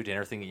hour or 2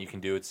 dinner thing that you can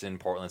do. It's in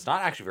Portland. It's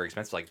not actually very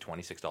expensive, like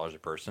 $26 a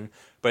person,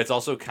 but it's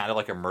also kind of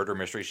like a murder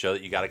mystery show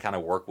that you got to kind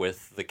of work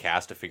with the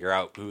cast to figure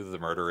out who the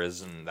murderer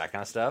is and that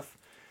kind of stuff.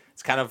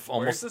 It's kind of Where's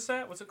almost. this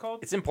at? What's it called?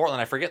 It's in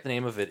Portland. I forget the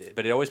name of it,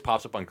 but it always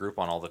pops up on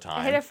Groupon all the time.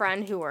 I had a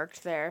friend who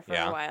worked there for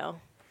Yeah. a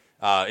while.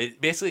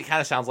 It basically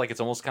kind of sounds like it's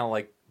almost kind of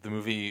like the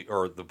movie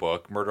or the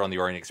book Murder on the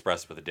Orient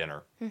Express with a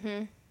dinner.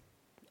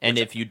 And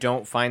if you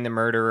don't find the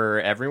murderer,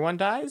 everyone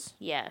dies?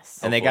 Yes.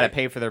 And they got to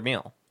Hopefully. pay for their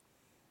meal.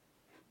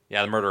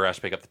 Yeah, the murderer has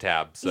to pick up the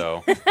tab.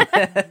 So,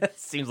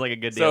 Seems like a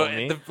good deal so to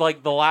me.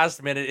 the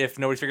last minute, if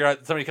nobody's figured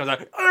out, somebody comes out.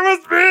 It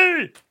must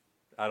be.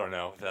 I don't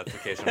know if that's the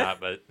case or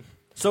not, but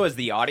So is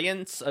the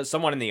audience,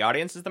 someone in the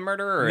audience is the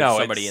murderer, or no, is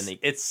somebody it's, in the...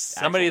 it's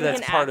somebody Like that's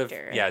an part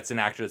actor. of. Yeah, it's an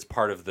actor that's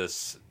part of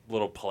this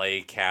little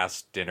play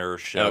cast dinner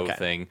show Okay.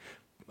 thing.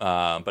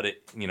 But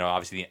it,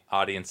 obviously the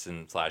audience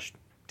and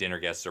 / dinner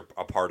guests are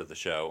a part of the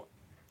show.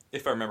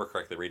 If I remember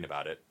correctly, reading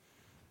about it,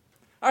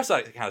 I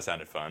thought it kind of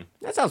sounded fun.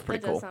 That sounds That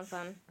pretty does cool. sound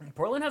fun.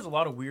 Portland has a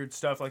lot of weird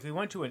stuff. Like they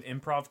went to an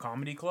improv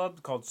comedy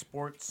club called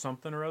Sports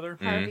something or other.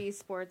 Harvey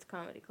Sports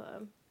Comedy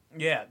Club.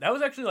 Yeah, that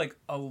was actually like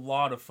a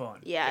lot of fun.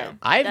 Yeah.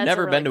 I've that's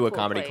never really been to a cool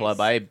comedy place. club.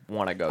 I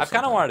want to go I've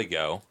kind of sometime. wanted to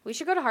go. We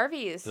should go to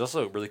Harvey's. There's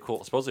also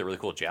supposedly a really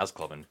cool jazz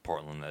club in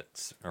Portland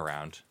that's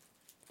around.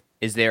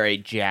 Is there a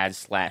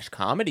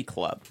jazz/comedy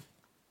club?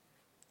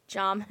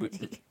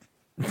 Jomedy.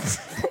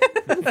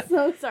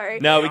 So sorry.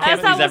 No, we can't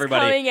As that please was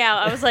everybody. coming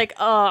out, I was like,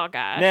 oh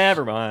god.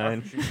 Never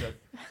mind. She said,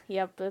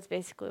 Yep, that's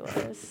basically what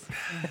is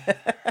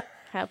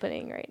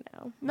happening right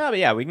now. No, but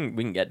yeah, we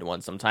can get to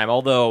one sometime.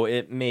 Although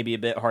it may be a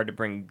bit hard to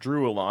bring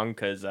Drew along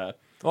because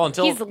Well,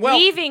 until He's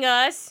leaving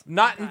us.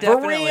 not For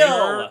indefinitely.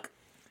 real.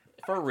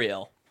 For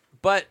real.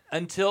 But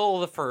until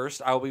the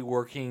 1st, I'll be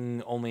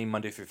working only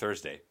Monday through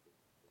Thursday,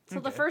 So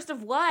the first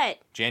of what?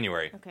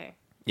 January. Okay.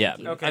 Yeah.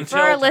 Okay. Until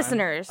For our time.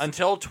 listeners.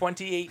 Until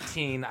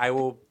 2018, I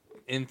will,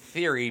 in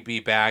theory, be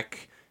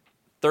back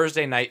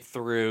Thursday night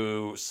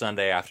through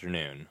Sunday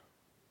afternoon.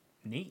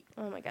 Neat.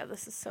 Oh my god,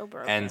 this is so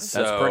broken. And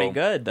so, That's pretty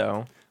good,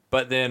 though.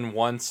 But then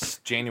once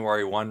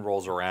January 1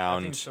 rolls around,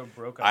 Everything's so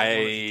broke. I don't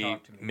know what to I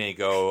talk to me. may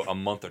go a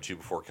month or two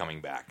before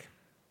coming back.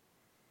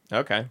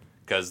 Okay.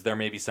 Because there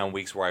may be some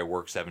weeks where I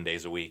work 7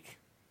 days a week.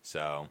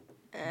 So,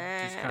 Just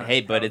kinda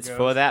Hey, how but it it's goes.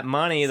 for that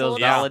money, So those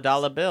we'll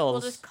dollar bills.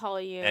 we'll just call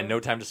you. and no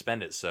time to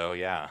spend it. So,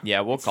 yeah.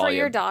 Yeah, we'll It's call for you.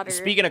 your daughter.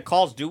 Speaking of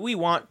calls, do we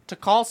want to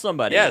call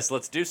somebody? Yes,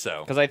 let's do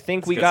so. Because I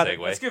think That's we a good got. segue.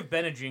 Let's give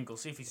Ben a jingle.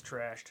 See if he's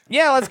trashed.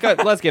 Yeah,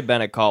 let's give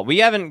Ben a call. We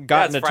haven't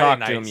gotten Yeah, to it's talk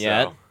Friday to him night,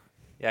 yet. so-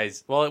 Yeah,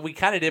 well, we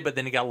kind of did, but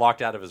then he got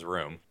locked out of his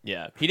room.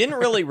 Yeah, he didn't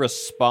really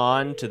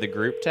respond to the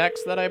group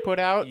text that I put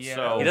out. Yeah.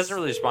 So He doesn't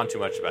really respond too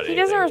much about He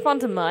anything. doesn't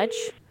respond to much.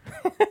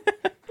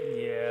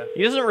 Yeah.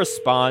 He doesn't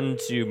respond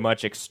to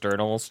much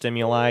external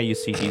stimuli. You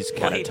see, he's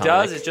What catatonic. he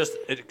does is just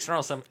an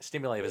external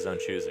stimuli of his own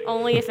choosing.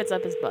 Only if it's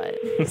up his butt.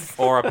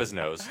 Or up his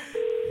nose.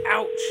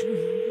 Ouch.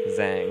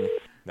 Zang.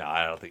 No,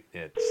 I don't think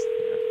it's...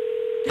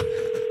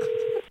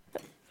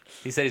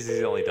 He says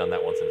he's only done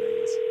that once in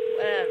Vegas.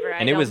 Whatever.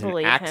 And it was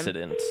an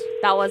accident.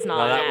 That was not.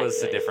 No, an that was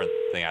a accident. different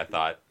thing, I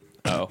thought.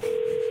 Oh,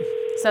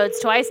 So it's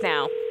twice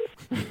now.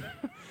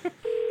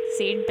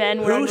 See,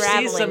 Ben, we're Who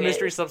unraveling sees some it.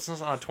 mystery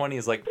substance on a 20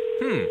 is like,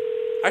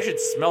 I should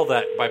smell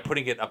that by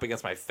putting it up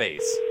against my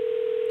face.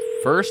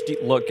 first you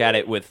look at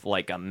it with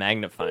like a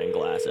magnifying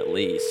glass at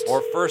least,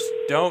 Or first,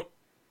 don't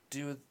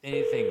do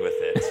anything with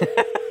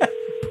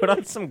it. put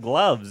on some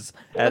gloves.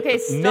 At Okay,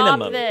 stop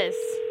minimum. this.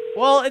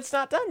 Well, it's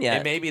not done yet.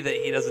 It may be that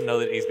he doesn't know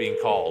that he's being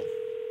called.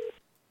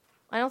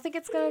 I don't think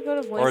it's gonna go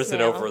to voicemail. Or is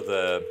it over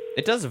the...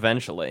 It does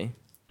eventually.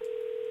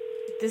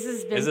 This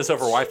has been. Is this over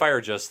Wi-Fi or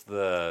just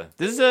the...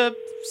 This is a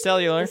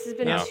cellular. This has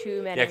been No.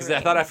 too many. Yeah, because I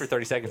thought rings. after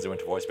 30 seconds it went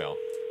to voicemail.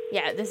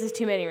 Yeah, this is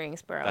too many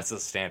rings, bro. That's the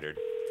standard.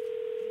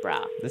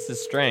 Bruh. This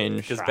is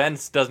strange. Because Ben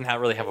doesn't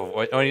really have a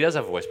voice. Oh, he does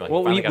have a voicemail. He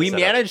Well, finally we, got we set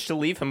up. managed to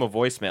leave him a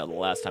voicemail the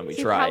last time we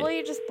He tried.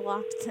 probably just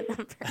blocked the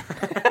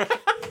number.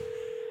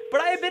 But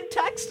I have been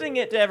texting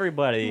it to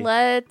everybody.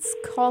 Let's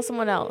call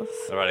someone else.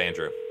 What about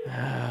Andrew?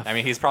 I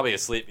mean, he's probably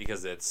asleep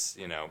because it's,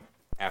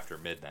 after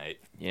midnight.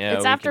 Yeah,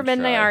 It's we after can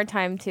midnight try. our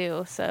time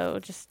too, so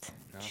just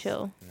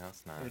chill No,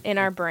 it's not. in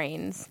our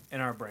brains.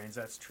 In our brains,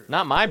 that's true.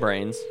 Not my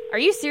brains. Are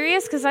you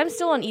serious? Because I'm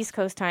still on East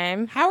Coast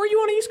time. How are you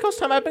on East Coast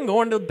time? I've been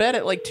going to bed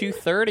at like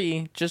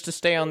 2:30 just to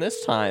stay on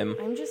this time.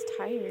 I'm just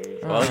tired.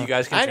 Well, you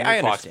guys can I- turn I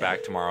your clocks understand.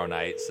 back tomorrow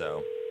night,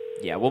 so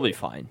Yeah, we'll be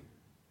fine.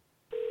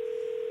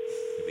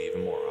 you'll be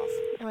even more off.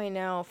 Oh, I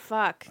know.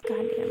 Fuck. God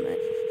damn it.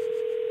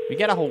 We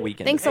got a whole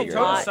weekend. Thanks to a figure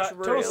Total, it out. lot.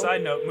 total Drew.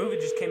 side note, movie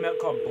just came out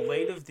called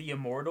Blade of the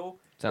Immortal.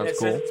 Sounds and it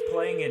cool. says it's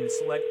playing in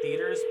select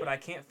theaters, but I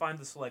can't find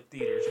the select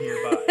theaters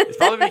nearby. It's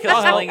probably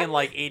because it's playing in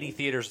like 80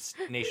 theaters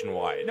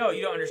nationwide. No,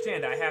 you don't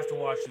understand. I have to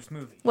watch this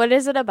movie. What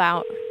is it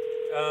about?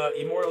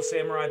 Immortal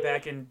Samurai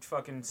back in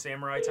fucking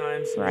samurai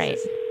times. He's Right.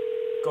 just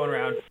going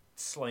around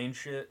slaying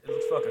shit. It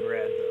looks fucking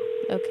rad,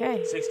 though.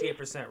 Okay.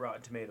 68%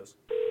 Rotten Tomatoes.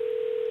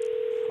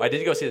 I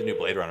did go see the new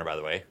Blade Runner, by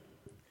the way.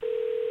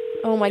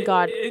 Oh my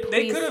God. They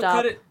Please could have stop.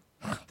 cut it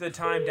the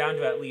time down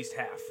to at least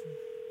half.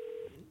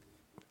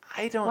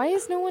 I don't. Why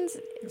is no one's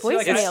like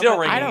voicemail? It's still popping?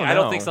 ringing. I don't I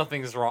don't know. think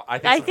something's wrong.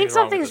 I think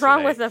something's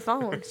wrong with the. the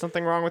phone.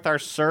 Something wrong with our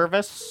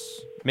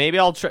service? Maybe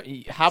I'll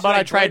try. How So, about I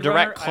like, try a Blade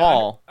direct Runner,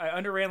 call? I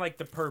understand like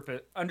the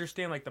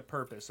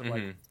purpose of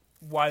like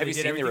why Have they you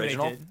did seen the everything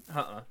original? they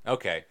did.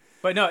 Okay.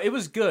 But no, it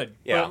was good.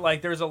 Yeah. But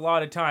like, there's a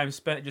lot of time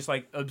spent just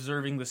like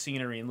observing the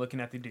scenery and looking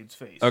at the dude's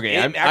face. Okay,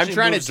 It I'm actually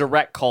trying moves- to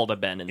direct call to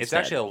Ben instead. It's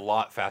actually a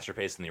lot faster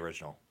paced than the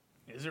original.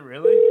 Is it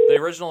really?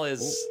 The original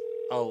is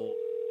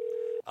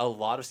a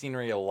lot of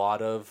scenery, a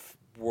lot of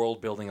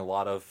world building, a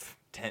lot of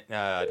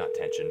not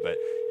tension, but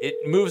it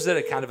moves at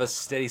a kind of a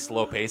steady,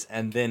 slow pace,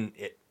 and then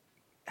it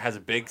has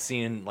a big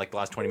scene like the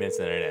last 20 minutes,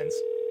 and then it ends.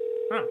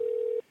 Huh.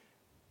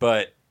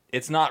 But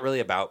it's not really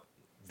about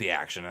the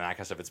action and that kind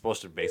of stuff. It's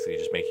supposed to basically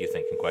just make you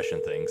think and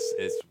question things.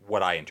 Is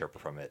what I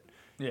interpret from it.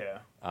 Yeah.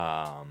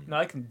 No,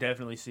 I can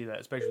definitely see that,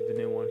 especially with the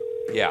new one.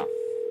 Yeah,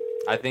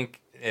 I think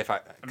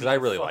because I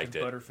really liked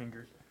it.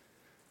 Butterfinger.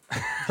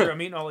 Sure, I'm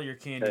eating all of your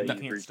candy. You You've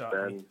can't reached stop me.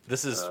 Ben.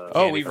 This is Oh,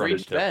 candy we've from-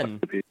 reached Ben.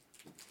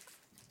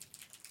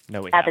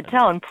 No, we At the haven't.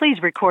 tone,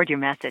 please record your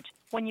message.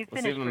 When you've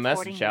Let's finished leave him a message,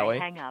 recording, shall you may we?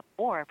 hang up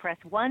or press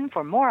 1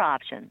 for more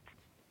options.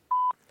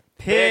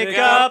 Pick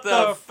up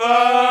the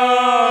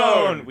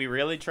phone. We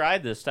really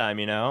tried this time,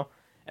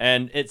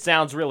 and it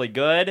sounds really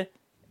good.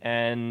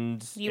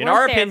 And You in weren't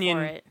our there opinion,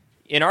 for it.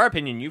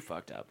 you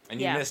fucked up. and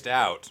Yeah. you missed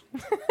out.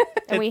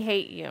 And we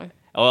hate you.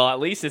 Well, at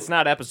least it's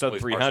not episode At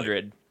least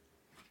 300.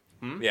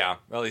 Yeah,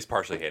 well, at least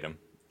partially hate him.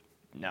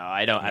 No,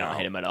 I don't. I don't No.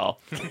 hate him at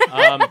all.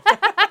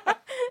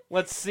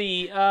 Let's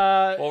see.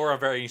 Well, we're on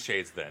varying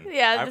shades then.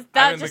 Yeah, I'm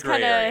that in the just gray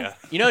kinda- area.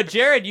 You know,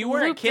 Jared, you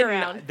weren't Looped kidding.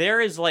 around. There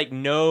is like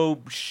no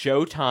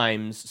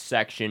Showtimes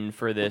section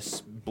for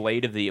this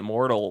Blade of the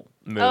Immortal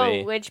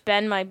movie. Oh, which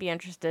Ben might be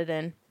interested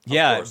in.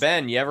 yeah, course.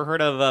 Ben, you ever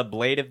heard of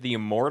Blade of the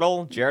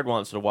Immortal? Jared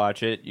wants to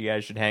watch it. You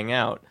guys should hang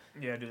out.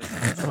 Yeah, dude,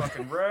 it's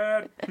fucking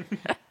rad.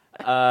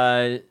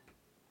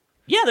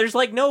 Yeah, there's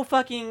like no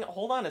fucking.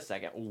 Hold on a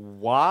second.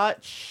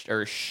 Watch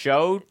or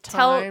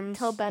Showtimes.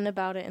 Tell Ben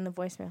about it in the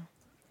voicemail.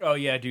 Oh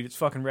yeah, dude, it's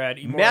fucking rad.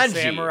 Immortal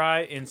Manji.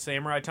 Samurai in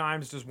Samurai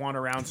Times just wander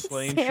around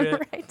slaying shit.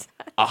 Samurai time.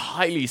 A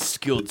highly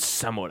skilled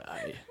samurai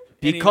Anyway-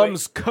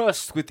 becomes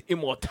cursed with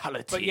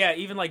immortality. But yeah,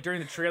 even like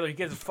during the trailer, he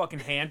gets his fucking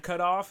hand cut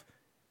off,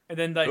 and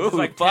then like, Ooh, just,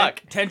 like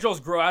fuck.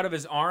 tendrils grow out of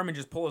his arm and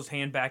just pull his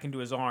hand back into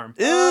his arm.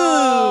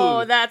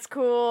 Oh, that's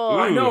cool.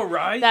 I know,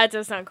 right? That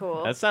does sound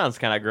cool. That sounds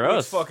kind of It's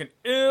gross. fucking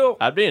ill.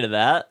 I'd be into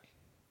that.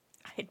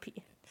 I'd be.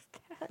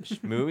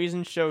 Movies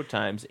and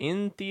Showtimes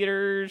in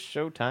theaters,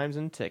 Showtimes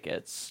and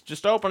tickets.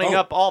 Just opening Oh.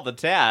 up all the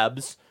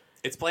tabs.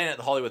 It's playing at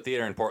the Hollywood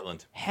Theater in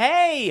Portland.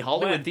 Hey,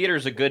 Hollywood When?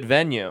 Theater's a good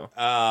venue.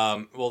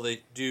 Well,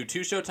 they do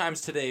 2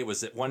 showtimes today.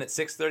 Was it one at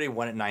 6:30,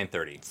 one at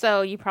 9:30?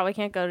 So you probably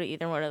can't go to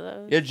either one of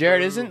those. Yeah,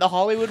 Jared, isn't the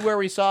Hollywood where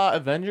we saw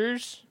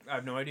Avengers? I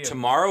have no idea.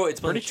 Tomorrow it's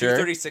playing Pretty sure.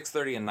 2:30,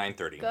 6:30, and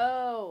 9:30.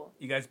 Go.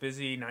 You guys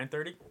busy?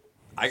 9:30.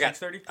 I got.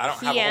 6:30? I don't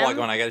have a whole lot PM?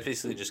 going. I got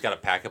basically just got to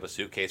pack up a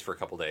suitcase for a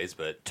couple days,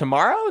 but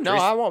Tomorrow? No,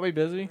 Therese- I won't be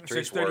busy.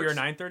 6:30 or works.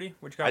 9:30?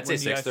 Which guy? I'd say when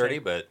do you guys 6:30. say?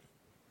 But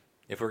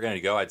if we're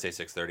gonna go, I'd say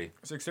 6:30.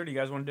 6:30. You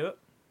guys want to do it?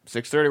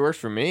 6:30 works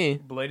for me.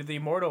 Blade of the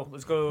Immortal.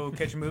 Let's go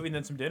catch a movie and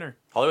then some dinner.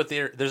 Hollywood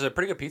Theater. There's a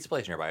pretty good pizza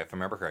place nearby, if I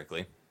remember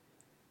correctly.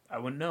 I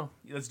wouldn't know.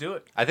 Let's do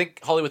it. I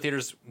think Hollywood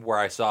Theater's where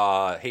I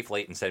saw Hateful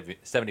Eight in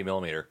 70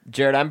 millimeter.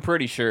 Jared, I'm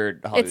pretty sure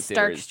Hollywood It's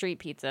Theater Stark Street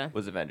Pizza.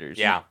 was Avengers.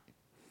 Yeah.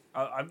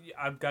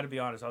 I've got to be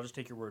honest. I'll just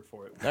take your word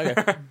for it.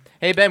 Okay.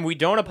 Hey, Ben, we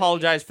don't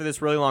apologize for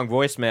this really long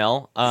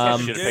voicemail.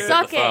 Should have picked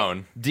Suck up the it.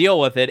 phone. Deal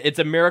with it. It's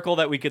a miracle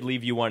that we could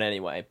leave you one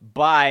anyway.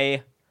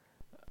 Bye.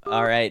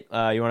 All right.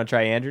 You want to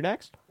try Andrew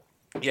next?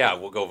 Yeah,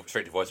 we'll go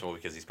straight to voicemail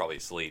because he's probably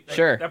asleep.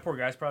 Sure. That poor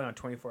guy's probably on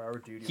 24-hour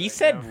duty. He right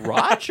said now.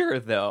 Roger,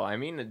 though. I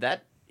mean,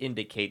 that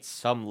indicates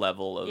some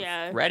level of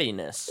Yeah.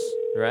 readiness,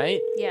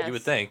 right? Yes. You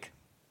would think.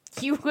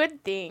 You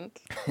would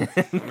think.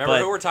 Remember But-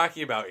 who we're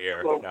talking about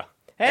here? No.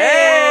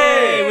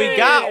 Hey, we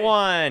got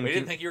one. We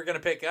didn't think you were gonna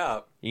pick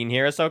up. You can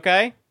hear us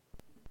okay?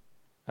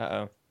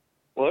 Uh-oh.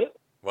 What?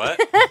 What?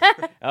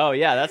 Oh,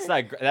 yeah,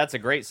 that's a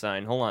great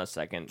sign. Hold on a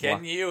second.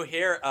 Can you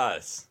hear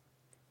us?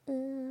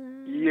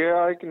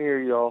 Yeah, I can hear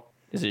y'all.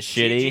 Is it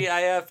shitty?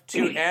 TGIF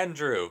to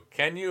Andrew.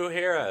 Can you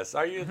hear us?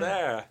 Are you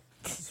there?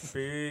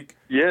 Speak.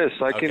 Yes,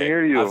 I can Okay,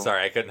 hear you. I'm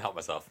sorry, I couldn't help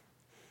myself.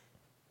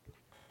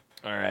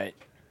 All right.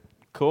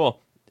 Cool.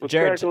 What's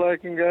Jared,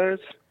 crack-a-lacking, guys?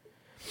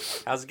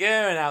 How's it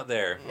going out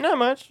there? not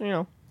much, you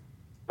know.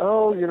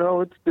 Oh, you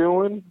know, it's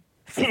doing.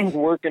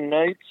 Working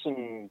nights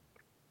and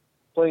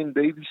playing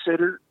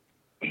babysitter.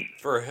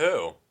 For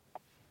who?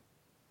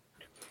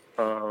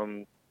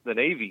 The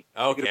Navy.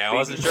 Okay, I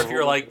wasn't sure if you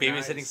were like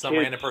babysitting some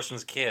Kids. random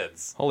person's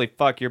kids. Holy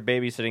fuck, you're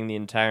babysitting the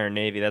entire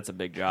Navy. That's a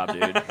big job,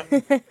 dude.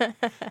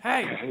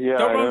 Hey, Yeah,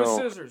 don't I run know.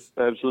 with scissors.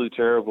 Absolutely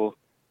terrible.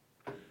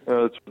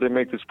 They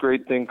make this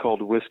great thing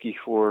called whiskey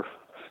for.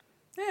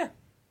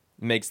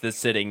 Makes the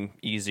sitting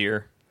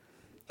easier.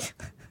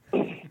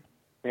 You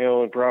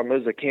know, the problem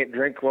is I can't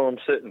drink while I'm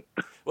sitting.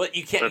 Well,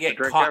 you can't That's a get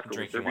drink caught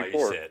afterwards, drinking or while you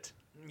before. sit.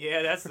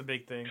 Yeah, that's the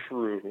big thing.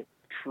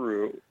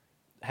 True.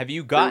 Have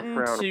you They gotten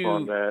frown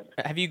upon to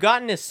that. Have you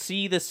gotten to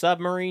see the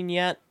submarine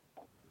yet?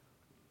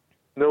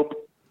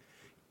 Nope.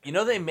 You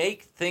know they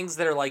make things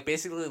that are like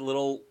basically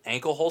little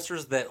ankle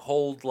holsters that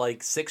hold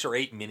like 6 or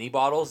 8 mini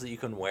bottles that you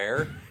can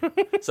wear.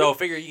 So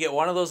figure you get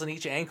one of those on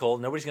each ankle,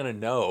 nobody's gonna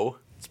know,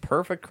 It's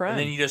perfect crime. and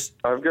then you just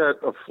I've got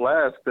a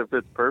flask that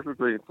fits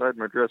perfectly inside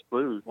my dress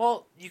blues.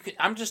 you can.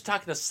 I'm just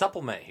talking a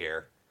supplement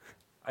here.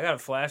 I got a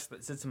flask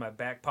that sits in my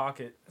back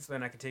pocket, so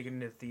then I can take it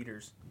into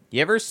theaters.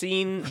 You ever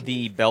seen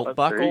the belt There you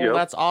buckle go.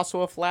 that's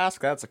also a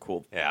flask? That's a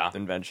cool Yeah.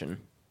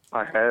 invention.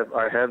 I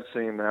have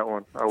seen that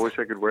one. I wish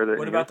I could wear that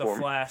What in about the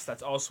uniform. flask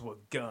that's also a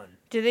gun?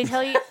 Did they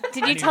tell you?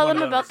 Did I you need tell one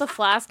them of about those. the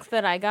flask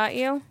that I got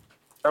you?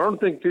 I don't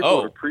think people Oh.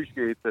 would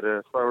appreciate that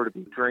if I were to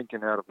be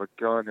drinking out of a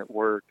gun at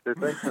work. They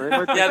think, they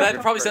might think Yeah, I'm that'd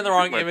gonna probably try send the to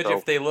wrong shoot image myself.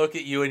 if they look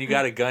at you and you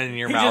got a gun in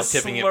your He mouth, just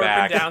tipping it slurping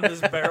back. down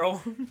this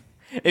barrel.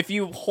 If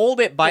you hold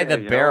it by Yeah, the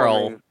you know,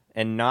 barrel I mean-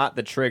 and not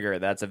the trigger,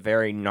 that's a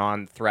very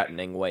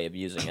non-threatening way of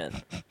using it.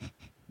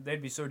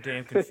 They'd be so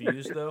damn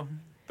confused, though.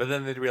 But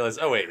then they'd realize,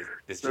 oh wait,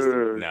 it's just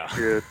Oh, no.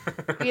 shit.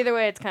 Either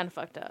way, it's kind of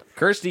fucked up.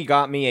 Kirsty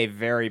got me a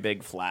very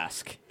big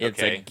flask. It's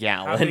Okay. a How big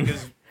gallon.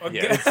 is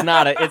Yeah.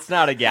 It's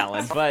not a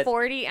gallon, but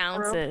 40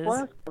 ounces.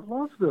 I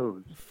love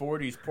those.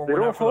 40s? Pour They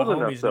one don't out for the hold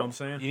enough, homies, know what I'm though.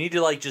 saying? You need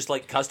to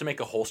just custom make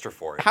a holster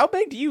for it. how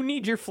big do you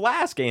need your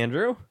flask,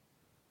 Andrew?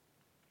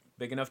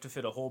 Big enough to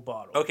fit a whole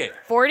bottle. Okay,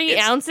 40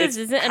 It's- ounces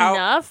it's isn't how-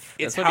 enough.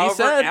 it's That's what he however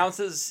said.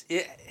 ounces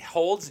it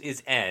holds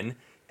is N,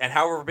 and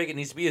however big it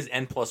needs to be is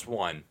N plus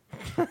 1.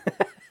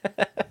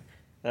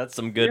 That's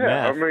some good yeah,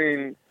 math. I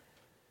mean,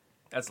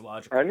 That's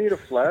logical. I need a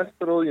flask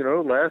that'll,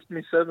 last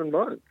me 7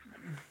 months.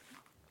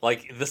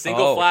 Like the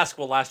single flask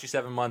will last you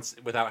 7 months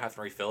without having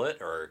to refill it,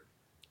 or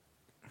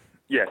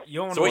Yes.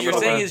 So what you're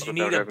saying is you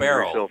need a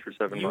barrel. For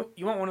 7 months.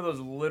 You want one of those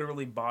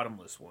literally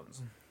bottomless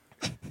ones.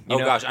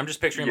 Gosh, I'm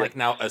just picturing like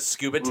now a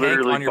scuba tank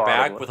Literally on your back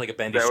bottomless. with like a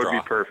bendy That straw.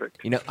 would be perfect.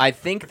 I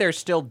think they're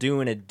still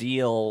doing a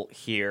deal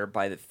here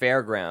by the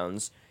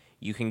fairgrounds.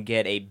 You can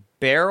get a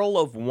barrel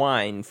of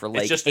wine for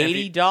like just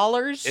empty.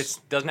 $80. It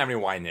doesn't have any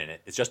wine in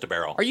it. It's just a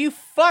barrel. Are you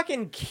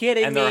fucking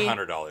kidding And me? they're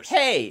 $100.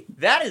 Hey,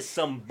 that is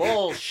some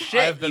bullshit,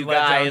 I've been you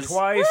let down guys.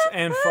 twice,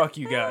 and fuck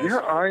you guys. Yeah,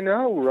 I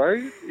know,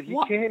 right? He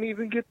What? can't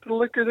even get the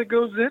liquor that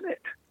goes in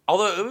it.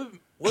 Although it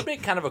would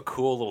make kind of a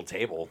cool little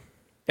table.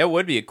 That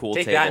would be a cool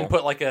Take table. that and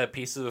put like a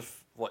piece of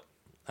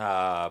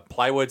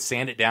plywood,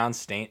 sand it down,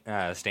 stain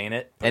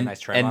it, put a nice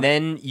trim on and it.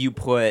 then you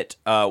put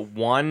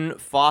one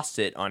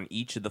faucet on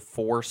each of the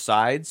four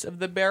sides of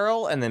the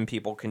barrel, and then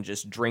people can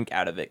just drink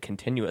out of it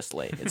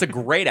continuously. It's a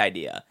great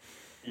idea.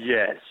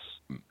 Yes,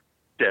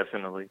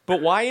 definitely.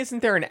 But why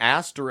isn't there an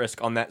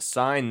asterisk on that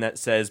sign that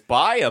says,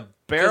 buy a 'Cause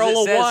barrel it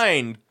of says-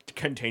 wine?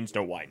 Contains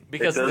no wine.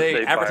 Because it does they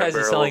say buy advertise a as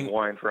barrel selling. of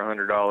wine for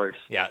 $100.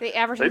 Yeah, They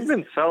advertise. They've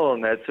been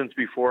selling that since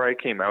before I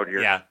came out here.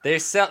 yeah. They're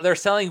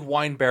selling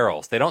wine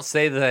barrels. They don't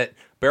say that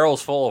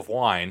barrels full of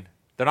wine.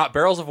 They're not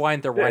barrels of wine.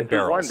 They're Yeah, wine it says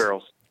barrels. Wine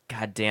barrels.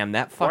 God damn,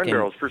 that Wine fucking...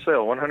 barrels for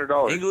sale,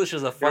 $100. English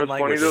is a You know fun what's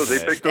funny language. though? isn't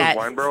They it? picked those That-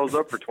 wine barrels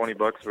up for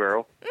 $20 a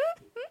barrel.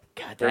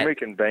 God, They're that-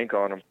 making bank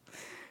on them.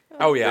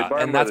 Oh They yeah, buy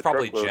 'em and by that's the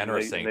probably truckload,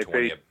 generous and saying they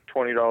 20. pay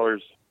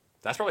 $20.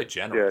 That's probably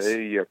generous.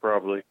 Yeah,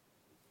 probably.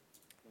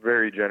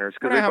 Very generous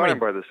because Wonder they how buy many- them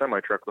by the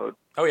semi-truckload.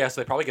 Oh yeah,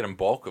 so they probably get in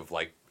bulk of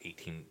like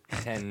 18,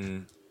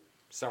 10,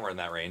 somewhere in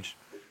that range.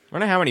 I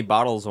wonder how many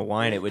bottles of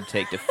wine it would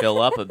take to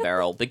fill up a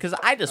barrel, because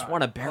I just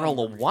want a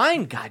barrel of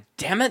wine, god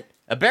damn it.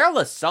 A barrel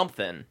of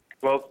something.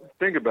 Well,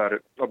 think about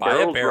it. A Buy a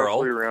barrel's barrel,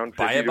 roughly around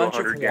 50 buy a to bunch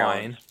of 100 wine,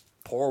 gallons.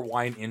 pour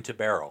wine into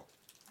barrel.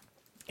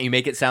 You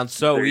make it sound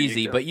so There you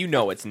easy, go. but you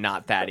know it's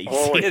not that easy.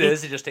 Oh, It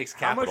is. It just takes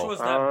How much capital. was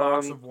that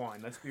box of wine?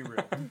 Let's be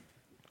real.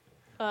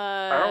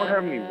 I don't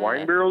have any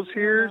wine barrels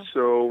here,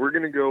 so we're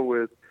going to go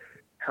with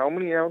how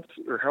many ounce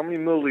or how many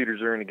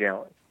milliliters are in a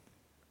gallon.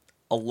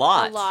 A a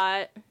lot.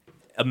 lot.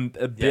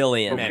 A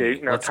billion. Okay,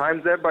 now Let's-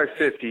 times that by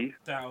 50,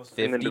 and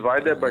then 50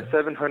 divide that by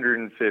billion.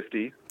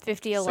 750.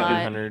 50 a lot.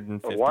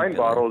 750 A wine billion.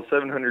 bottle is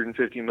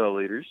 750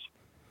 milliliters.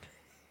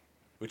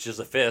 Which is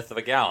a fifth of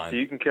a gallon. So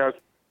you can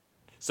calculate.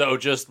 So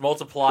just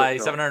multiply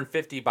No.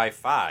 750 by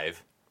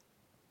 5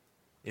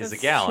 is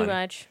That's a gallon. Too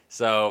much.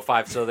 So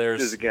 5. So Is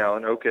there's a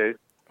gallon, okay.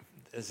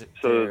 is it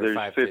So there, there's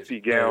 550? 50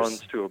 gallons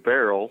to a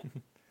barrel.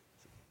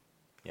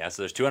 Yeah,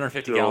 so there's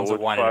 250 So gallons of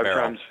what's wine in a 5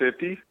 barrel. times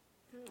 50?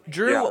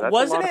 Drew, Yeah, that's a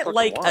wasn't lot of it fucking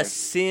like a wine.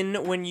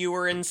 sin when you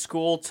were in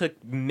school to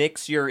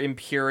mix your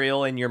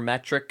imperial and your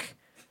metric?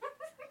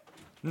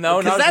 No,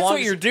 Because not as that's long what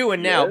as, you're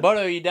doing now. Yes. But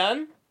are you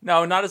done?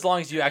 No, not as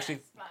long as you actually.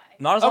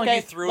 Not as long Okay,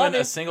 as you threw love in you.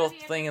 a single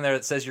thing in there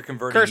that says you're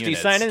converting Kirsty,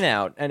 units. signing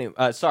out. Anyway,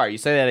 sorry, you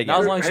say that again.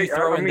 Not as long as you Hey,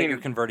 throw I in that mean- you're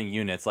converting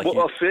units. Like Well,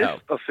 you,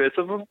 a fifth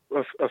of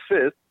a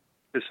fifth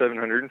is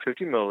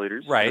 750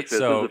 milliliters. Right, A fifth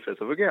so- is a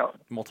fifth of a gallon.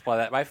 multiply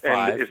that by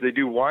 5. And if they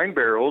do wine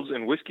barrels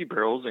and whiskey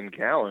barrels in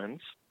gallons,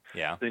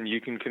 Yeah. then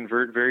you can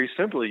convert very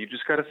simply. You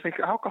just got to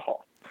think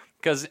alcohol.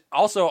 Because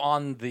also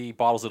on the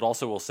bottles, it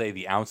also will say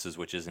the ounces,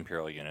 which is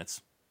imperial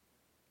units.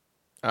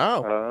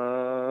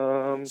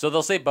 Oh. So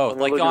they'll say both. Let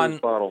me Like look at on, this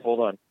bottle. Hold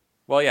on.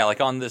 well, yeah,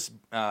 like on this.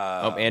 Oh,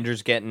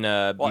 Andrew's getting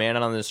well- man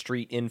on the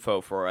street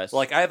info for us.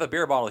 Like I have a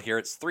beer bottle here.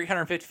 It's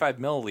 355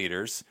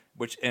 milliliters,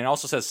 which and it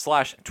also says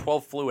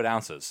 /12 fluid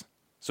ounces.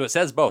 So it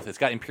says both. It's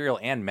got imperial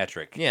and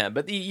metric. yeah,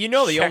 but the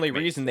only Checkmate.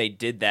 reason they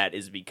did that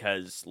is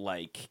because,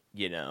 like,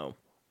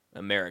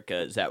 America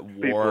is at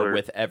People war are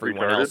with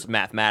everyone retarded. else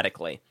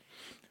mathematically.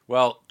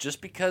 Well, just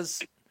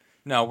because.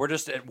 No, we're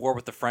just at war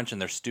with the French and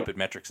their stupid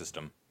metric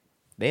system.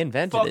 They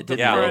invented Fuck it, the didn't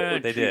Yeah. they?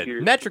 French. they did.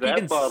 Here, Metric, you that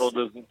can bottle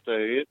doesn't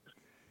say it.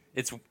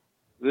 It's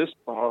This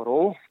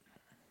bottle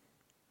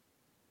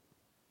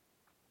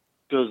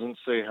doesn't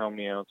say how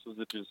many ounces.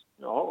 It just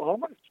all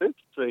my fits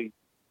say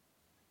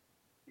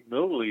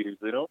milliliters.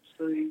 They don't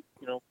say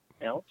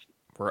ounces.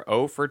 We're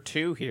 0 for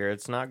 2 here.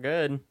 It's not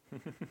good.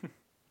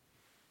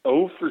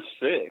 0 for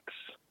 6.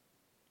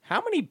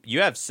 How many?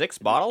 You have 6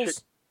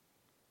 bottles?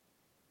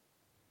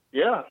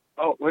 Yeah.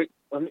 Oh wait.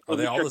 Let me are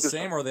they all check the this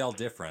same or are they all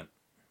different?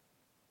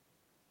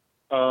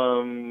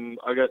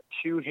 I got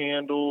 2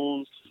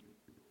 handles,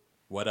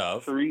 What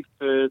of? 3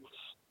 fits,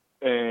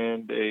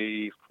 and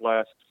a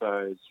flask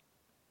size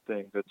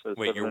thing that says.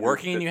 Wait, you're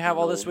working and you have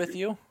all this with 750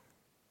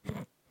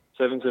 you?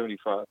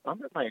 775.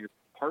 I'm at my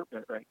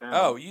apartment right now.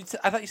 Oh,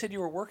 I thought you said you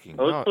were working.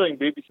 I was Oh. playing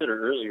babysitter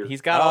earlier.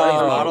 He's got all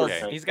these Oh, bottles.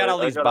 okay. He's got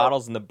all I these got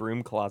bottles in the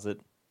broom closet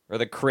or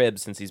the crib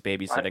since he's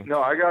babysitting.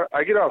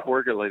 I get off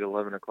work at like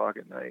 11 o'clock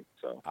at night.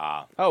 So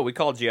Ah, Oh, we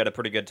called you at a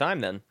pretty good time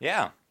then.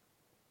 yeah.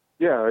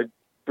 yeah, I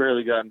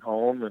barely gotten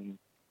home, and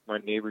my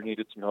neighbor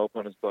needed some help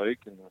on his bike,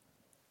 and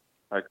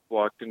I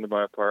walked into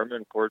my apartment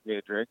and poured me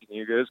a drink, and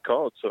you guys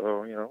called.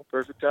 So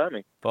perfect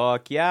timing.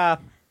 Fuck yeah.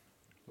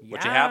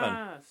 What you having?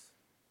 Yes.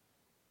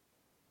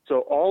 So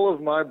all of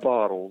my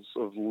bottles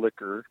of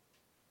liquor,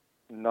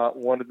 not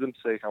one of them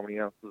say how many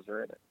ounces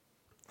are in it.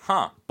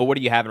 Huh. But what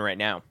are you having right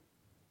now?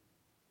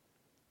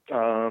 What's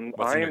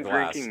I in your am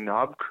glass? drinking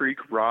Knob Creek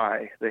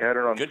Rye. They had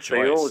it on Good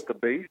sale choice. at the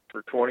base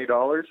for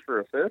 $20 for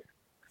a fifth.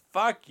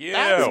 Fuck you.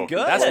 That's good.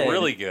 That's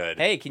really good.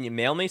 Hey, can you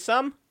mail me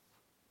some?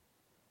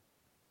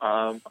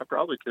 I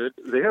probably could.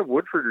 They have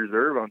Woodford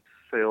Reserve on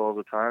sale all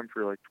the time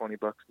for like $20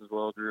 as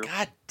well, Drew.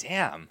 God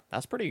damn.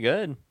 That's pretty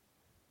good.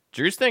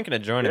 Drew's thinking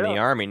of joining Yeah. the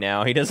army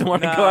now. He doesn't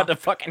want to No. go out to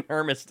fucking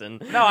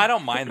Hermiston. No, I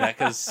don't mind that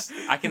because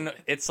I can.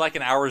 It's like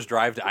an hour's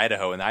drive to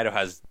Idaho, and Idaho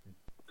has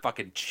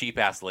fucking cheap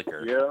ass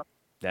liquor. Yeah,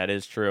 That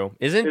is true.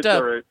 Isn't it's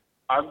all right.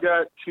 I've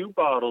got 2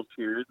 bottles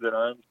here that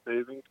I'm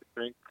saving to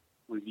drink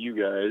with you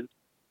guys,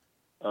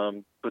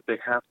 but they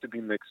have to be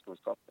mixed with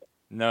something.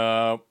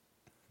 No.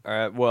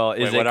 well,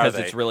 is Wait, it what are because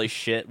they? it's really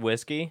shit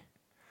whiskey?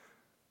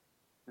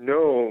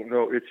 No,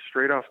 it's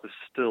straight off the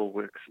still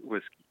whiskey.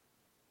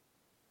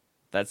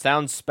 That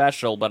sounds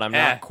special, but I'm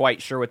Eh. not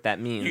quite sure what that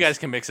means. You guys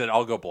can mix it.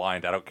 I'll go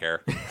blind. I don't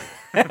care.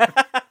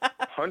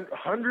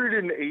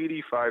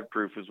 185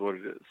 proof is what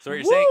it is. So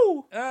you're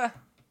saying?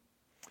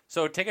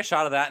 So take a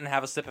shot of that and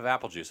have a sip of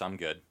apple juice. I'm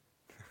good.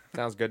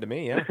 Sounds good to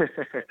me, yeah.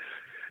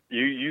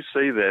 You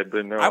say that,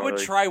 but no. I would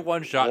like, try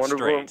one shot one of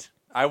straight.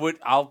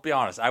 I'll be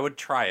honest. I would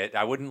try it.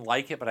 I wouldn't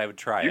like it, but I would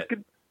try it.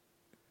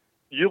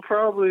 You'll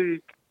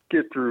probably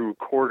get through a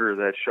quarter of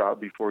that shot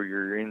before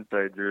your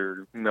insides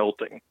are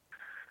melting.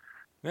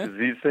 Yeah. 'Cause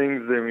these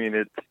things, I mean,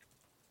 it's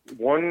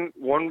one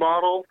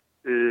bottle.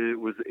 It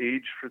was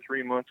aged for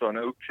 3 months on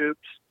oak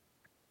chips,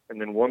 and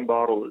then one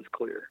bottle is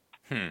clear.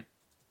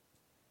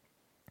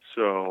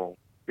 So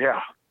yeah,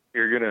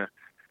 if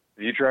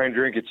you try and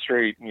drink it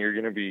straight, you're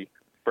gonna be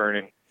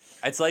burning.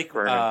 It's like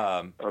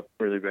up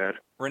really bad.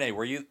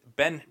 Renee,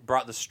 Ben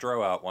brought the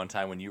Stro out one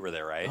time when you were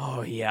there, right?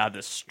 Oh, yeah, the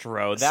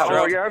Stro.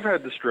 Oh yeah, I've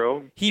had the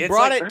Stro. He It's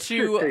brought like- it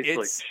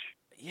to...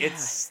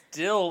 It's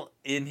still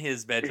in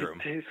his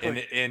bedroom, tastes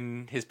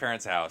in his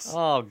parents' house.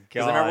 Oh,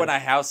 Because I remember God. when I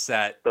house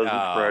sat, Doesn't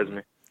surprise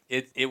me.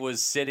 It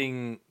was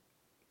sitting,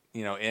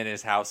 in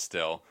his house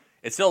still.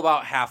 It's still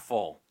about half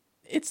full.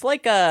 It's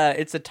like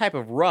it's a type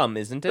of rum,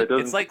 isn't it?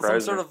 It's like some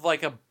sort of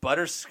like a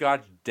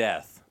butterscotch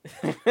death.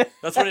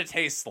 That's what it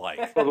tastes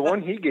like. Well, the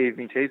one he gave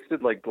me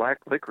tasted like black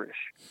licorice.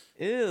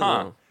 Ew.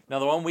 Huh. Now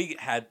the one we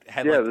had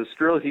Yeah, like, the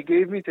Strill he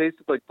gave me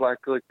tasted like black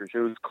licorice. It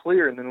was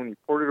clear, and then when you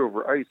poured it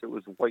over ice, it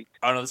was white.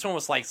 oh no, this one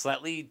was like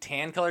slightly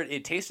tan colored.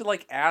 It tasted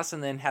like ass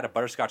and then had a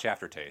butterscotch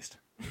aftertaste.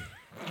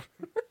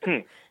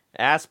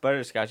 Ass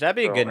butterscotch. That'd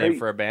be a good name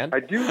for a band.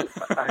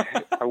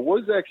 I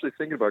was actually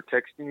thinking about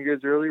texting you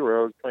guys earlier where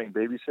I was playing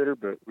babysitter,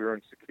 but we were in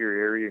a secure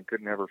area and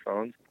couldn't have our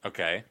phones.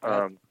 Okay.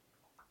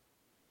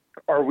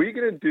 Are we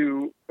going to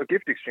do a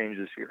gift exchange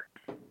this year?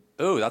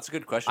 Ooh, that's a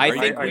good question. I Are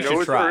you- think I we know should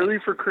it's try. early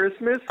for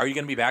Christmas. Are you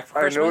going to be back for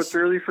I Christmas? know it's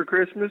early for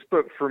Christmas,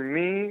 but for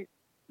me,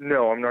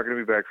 no, I'm not going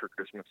to be back for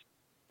Christmas.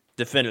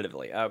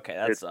 Definitively. Okay,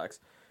 that sucks.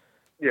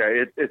 Yeah,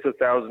 it's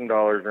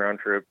 $1,000 round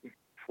trip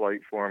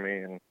flight for me,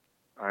 and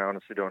I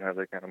honestly don't have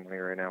that kind of money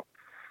right now,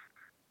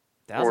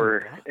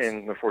 or $1,000?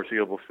 in the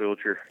foreseeable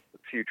future.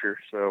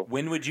 So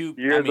When would you?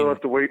 you guys will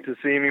have to wait to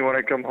see me when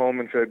I come home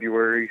in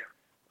February.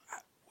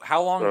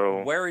 How long?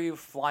 So- Where are you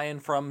flying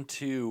from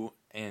to?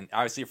 And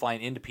obviously you're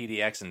flying into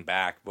PDX and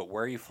back, but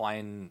where are you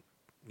flying?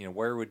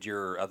 Where would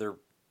your other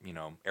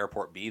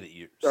airport be that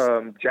you?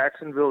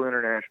 Jacksonville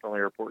International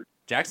Airport.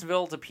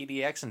 Jacksonville to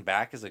PDX and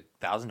back is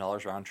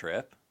 $1,000 round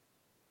trip.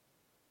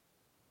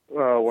 When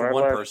For I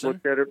one last person?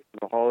 looked at it for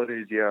the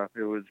holidays, yeah,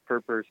 it was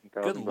per person.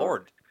 Good $1,000.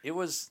 lord, it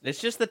was.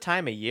 It's just the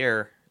time of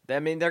year. I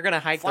mean, they're going to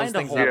hike Flying those to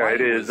things Hawaii up.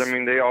 Yeah, it is. was- I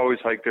mean, they always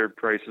hike their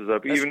prices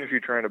up, That's- even if you're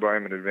trying to buy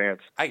them in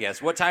advance. I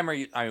guess. What time are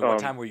you? What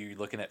time were you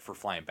looking at for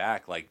flying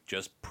back? Like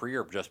just pre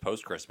or just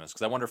post Christmas?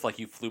 Because I wonder if like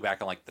you flew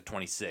back on like the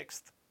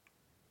 26th.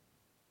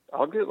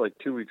 I'll get like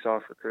 2 weeks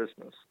off for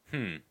Christmas.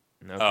 Okay.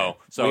 Oh,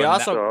 so we in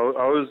also So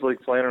I was like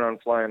planning on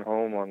flying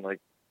home on like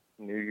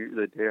New Year,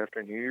 the day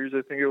after New Year's,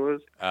 I think it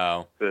was.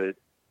 Oh, But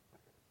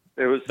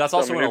it was. That's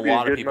also when a it'd be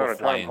lot of good people amount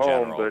fly time in home,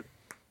 general. But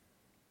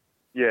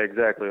yeah,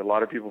 exactly. A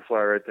lot of people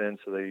fly right then,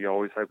 so they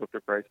always hype up their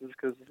prices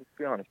because, let's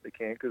be honest, they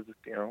can't because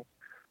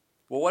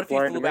well, what if you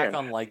Supply and flew back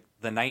demand. on like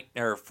the night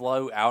or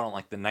flew out on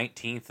like the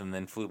 19th and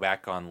then flew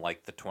back on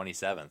like the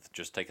 27th?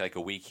 Just take like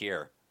a week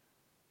here.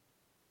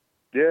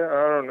 Yeah,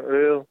 I don't know.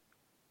 Well,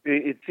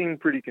 it seemed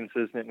pretty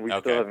consistent, and we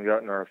Okay. still haven't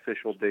gotten our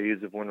official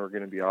days of when we're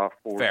going to be off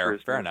for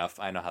Christmas. Fair enough.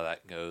 I know how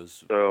that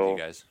goes So- with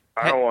you guys.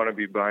 I don't want to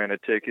be buying a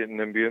ticket and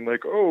then being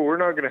like, "Oh, we're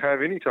not going to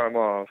have any time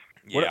off."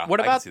 Yeah. what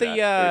I can about see the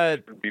that.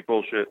 It would be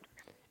bullshit.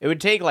 It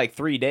would take like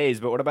 3 days,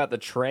 but what about the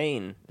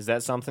train? Is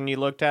that something you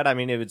looked at? I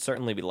mean, it would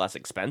certainly be less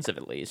expensive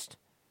at least.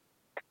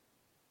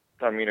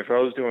 I mean, if I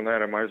was doing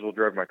that, I might as well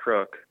drive my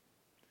truck.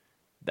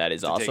 That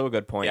is To also take- a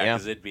good point, Yeah, yeah.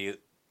 because it'd be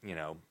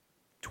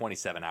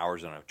 27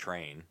 hours on a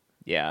train.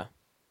 Yeah.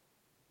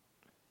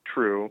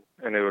 True,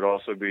 and it would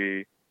also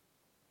be,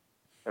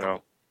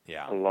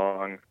 Yeah. a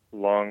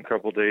long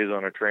couple days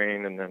on a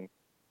train, and then,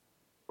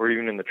 or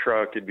even in the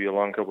truck, it'd be a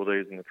long couple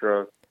days in the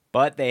truck.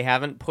 but they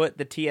haven't put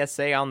the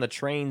TSA on the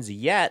trains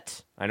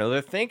yet. I know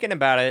they're thinking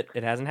about it.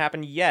 It hasn't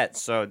happened yet,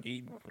 so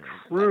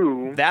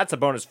True. that's a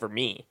bonus for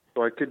me.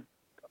 So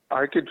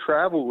I could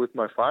travel with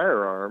my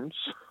firearms.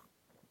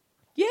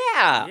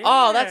 Yeah.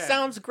 Oh, that Yeah.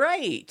 sounds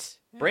great.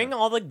 Bring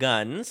all the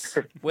guns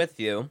with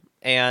you,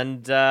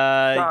 and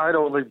I'd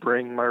only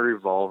bring my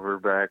revolver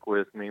back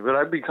with me, but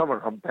I'd be coming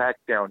back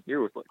down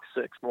here with like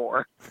 6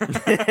 more.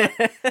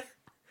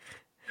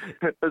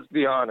 Let's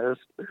be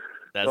honest. that's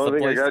the the only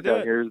thing I place to got do down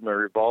it. here is my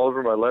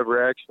revolver, my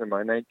lever action, and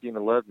my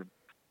 1911.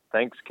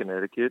 Thanks,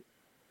 Connecticut.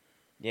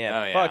 Yeah,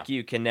 Oh, yeah. fuck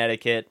you,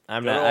 Connecticut.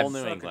 I'm Good not. old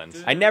I've- New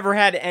England. I never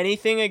had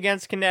anything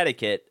against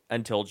Connecticut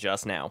until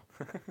just now.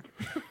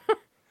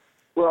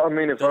 Well, I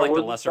mean, if They're I like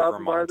the wasn't lesser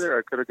stopping by Vermont. there,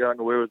 I could have gotten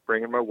away with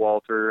bringing my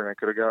Walther, and I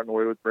could have gotten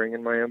away with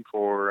bringing my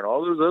M4, and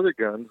all those other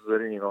guns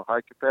that are,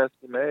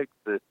 high-capacity mags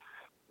that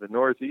the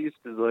Northeast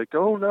is like,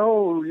 oh,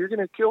 no, you're going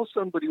to kill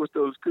somebody with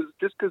those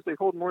just because they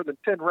hold more than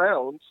 10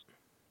 rounds.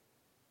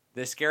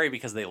 They're scary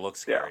because they look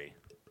scary.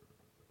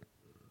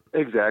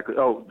 Exactly.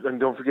 Oh, and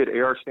don't forget,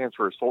 AR stands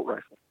for assault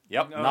rifle.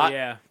 Yep. Oh, not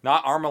yeah.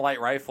 not Armalite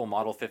rifle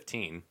model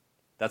 15.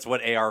 That's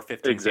what AR-15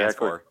 stands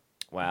Exactly. for.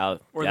 Wow.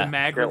 Or yeah, the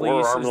mag Yeah, or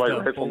release is Armalite the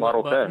rifle bullet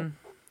Model 10. button.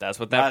 that's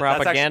what that That's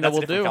propaganda a will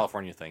different do.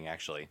 California thing,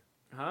 actually.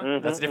 Huh?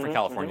 That's a different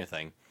California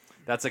thing.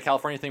 That's a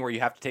California thing where you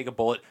have to take a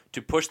bullet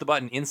to push the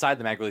button inside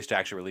the mag release to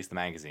actually release the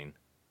magazine.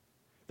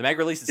 The mag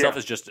release itself Yeah.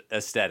 is just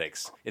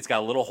aesthetics. It's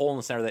got a little hole in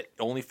the center that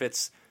only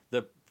fits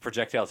the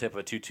projectile tip of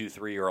a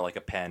 .223 or like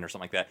a pen or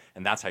something like that,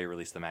 and that's how you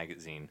release the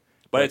magazine.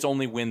 But it's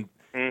only when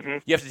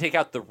you have to take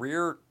out the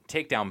rear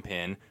takedown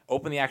pin,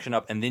 open the action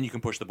up, and then you can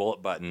push the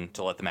bullet button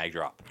to let the mag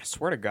drop. I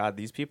swear to God,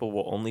 these people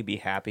will only be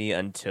happy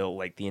until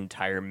like the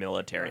entire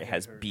military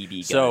has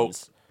BB So-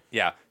 guns.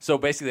 Yeah. So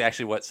basically,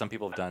 actually, what some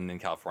people have done in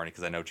California,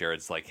 because I know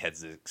Jared's like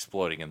head's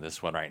exploding in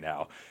this one right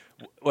now.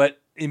 What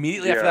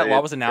immediately after Yeah, that law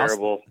it's was announced,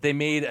 terrible. they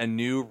made a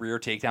new rear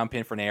takedown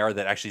pin for an AR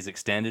that actually is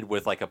extended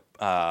with like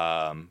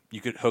a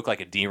you could hook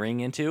like a D ring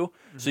into,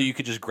 so you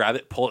could just grab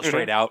it, pull it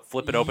straight out,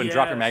 flip it open,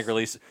 drop your mag Yes.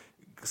 release,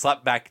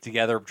 slap back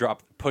together,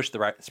 drop, push the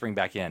right spring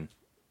back in.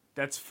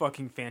 That's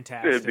fucking It'd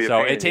fantastic. be a So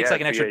pain in it takes the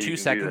like an ass, extra yeah, you 2 can do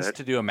seconds that.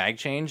 to do a mag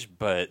change,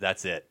 but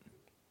that's it.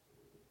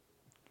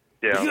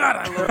 Yeah. God,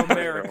 I love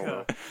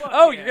America. Fuck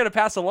Oh, yeah. you're gonna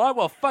pass a law?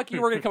 Well, fuck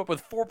you. We're gonna come up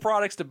with 4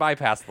 products to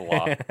bypass the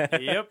law.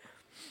 Yep.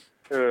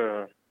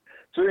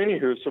 So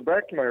anywho,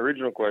 back to my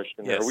original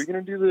question. Yes. Are we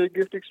going to do the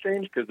gift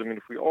exchange? Because, I mean,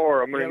 if we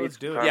are, I'm going Yeah, to need let's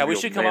do some it. time Yeah, to we go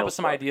should come mail up with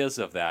some stuff. ideas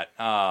of that.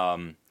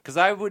 Because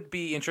I would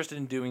be interested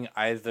in doing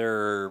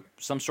either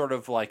some sort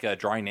of like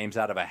drawing names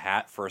out of a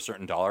hat for a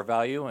certain dollar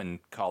value and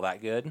call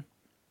that good.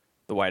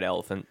 The white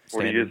elephant.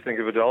 What do you standard. guys think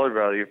of a dollar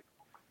value?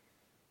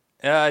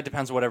 It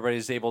depends on what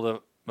everybody's able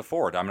to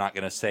afford. I'm not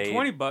going to say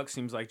 $20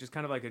 seems like just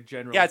kind of like a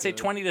general. Yeah, I'd say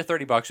 $20 to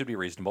 $30 would be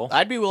reasonable.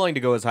 I'd be willing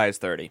to go as high as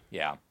 30.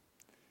 Yeah,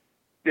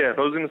 Yeah, if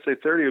I was going to say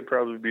 30, it would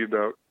probably be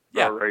about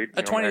right.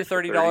 a $20 to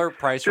 $30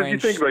 price So if you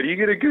range. think about it,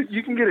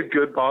 you can get a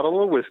good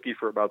bottle of whiskey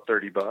for about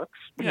 $30.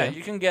 Yeah,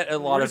 you can get a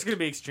We're lot just of. going to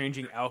be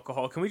exchanging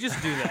alcohol. Can we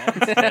just do that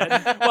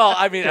instead? Well,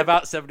 I mean,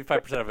 about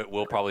 75% of it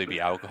will probably be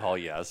alcohol.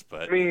 Yes,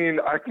 but I mean,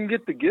 I can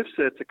get the gift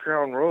sets at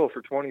Crown Royal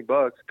for $20.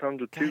 It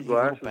comes with God, 2 you little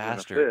glasses and a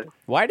bastard. fifth.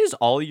 Why does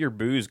all your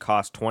booze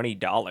cost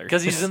 $20?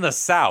 because he's in the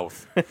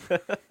South.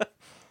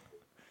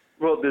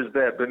 Well, there's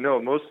that, but no,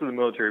 most of the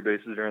military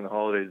bases during the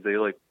holidays, they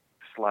like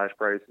slash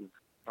prices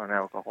on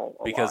alcohol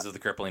a because lot. of the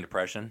crippling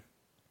depression.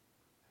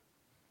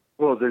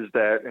 Well, there's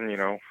that, and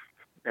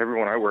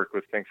everyone I work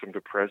with thinks I'm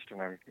depressed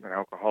and I'm an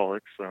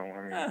alcoholic, so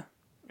I mean,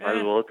 might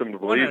as well let them One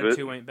believe out of it.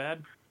 2 ain't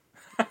bad.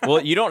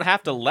 Well, you don't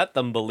have to let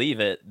them believe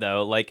it,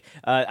 though. Like,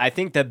 I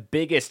think the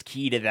biggest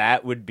key to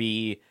that would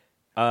be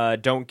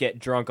don't get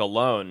drunk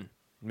alone.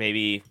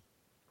 Maybe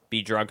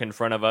be drunk in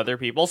front of other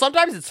people.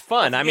 Sometimes it's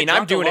fun. I If you mean, get I'm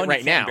drunk doing alone, it right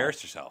you can't now.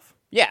 Embarrass yourself.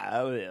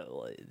 Yeah,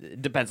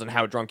 it depends on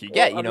how drunk you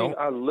get, Well, you know.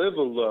 I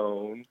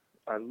mean,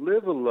 I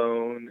live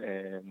alone,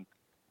 and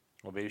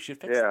Well, maybe you should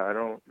fix it. yeah, I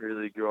don't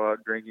really go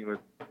out drinking with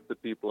the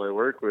people I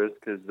work with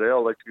because they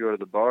all like to go to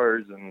the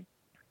bars, and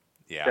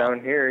Yeah.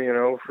 down here,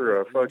 for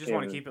a We just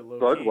wanna fucking keep it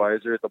low-key.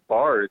 Budweiser at the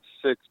bar, it's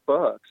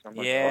 $6. I'm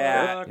like,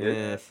 Yeah. oh, that's good.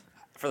 Yeah.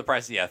 For the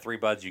price of,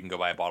 $3 you can go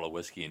buy a bottle of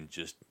whiskey and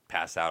just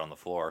pass out on the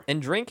floor. And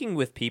drinking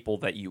with people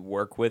that you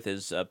work with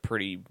is a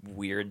pretty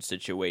weird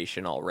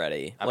situation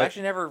already. I've Like-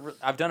 actually never.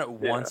 I've done it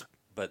once,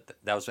 but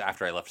that was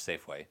after I left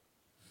Safeway.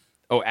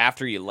 oh,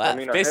 after you left. I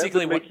mean,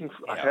 Basically I what-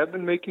 I have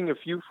been making a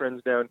few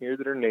friends down here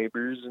that are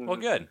neighbors and Well,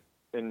 good.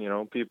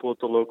 and people at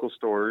the local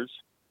stores.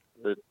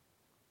 That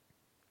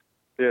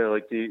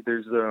like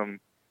there's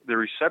the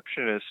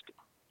receptionist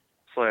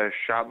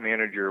 / shop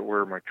manager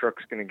where my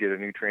truck's going to get a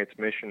new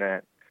transmission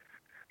at.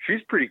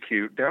 She's pretty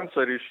cute.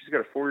 Downside is she's got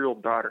a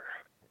 4-year-old daughter,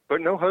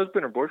 but no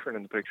husband or boyfriend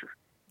in the picture.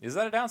 Is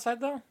that a downside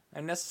though?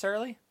 And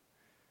necessarily?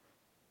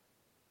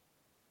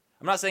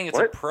 I'm not saying it's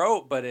What? a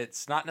pro, but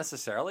it's not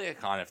necessarily a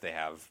con if they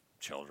have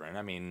children.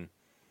 I mean,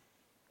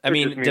 I It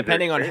mean, just means they're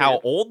depending on how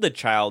experienced. old the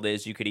child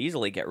is, you could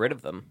easily get rid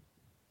of them.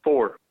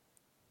 4.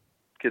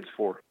 Kid's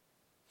 4.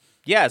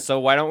 Yeah, so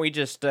why don't we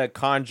just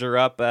conjure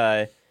up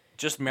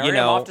just marry You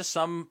them know- off to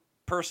some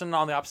person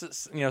on the opposite,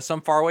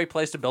 some faraway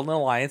place to build an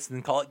alliance and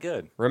then call it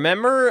good.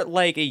 Remember,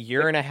 like, a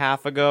year and a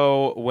half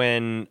ago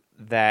when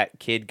that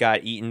kid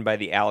got eaten by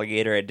the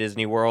alligator at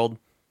Disney World?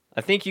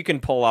 I think you can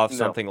pull off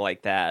something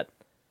like that.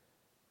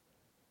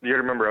 You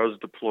gotta remember, I was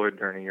deployed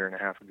during a year and a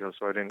half ago,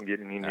 so I didn't get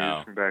any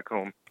news from back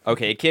home.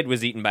 Okay, a kid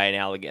was eaten by an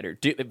alligator.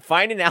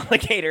 Find an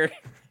alligator.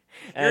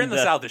 You're in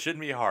the South. It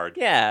shouldn't be hard.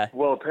 Yeah.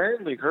 Well,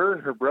 apparently her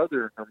and her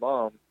brother and her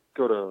mom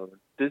go to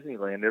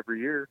Disneyland every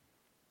year.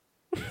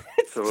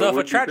 So if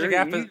a tragic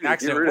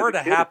accident were to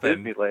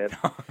happen...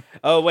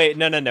 Oh, wait,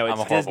 no.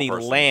 It's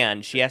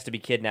Disneyland. She has to be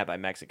kidnapped by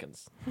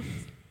Mexicans.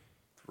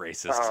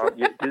 Racist.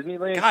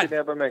 Disneyland God,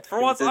 kidnapped by Mexicans.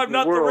 for once, Disney I'm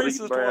not the World racist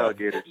eaten by one.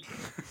 alligators.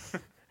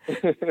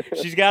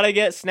 She's got to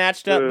get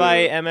snatched up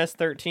by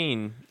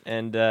MS-13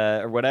 and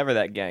or whatever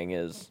that gang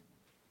is.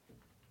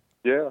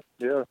 Yeah,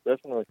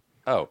 definitely.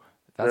 Oh,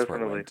 that's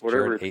definitely. where it went.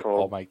 Whatever Jared it's ate called.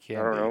 all my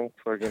candy. I don't know.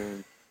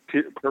 Fucking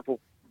purple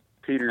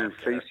Peter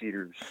face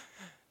eaters.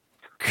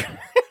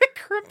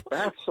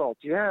 Bath salts,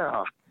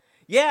 yeah.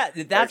 Yeah,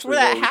 that's where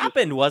that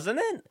happened, wasn't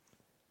it?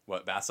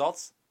 What, bath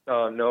salts?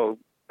 No,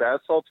 bath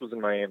salts was in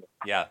Miami.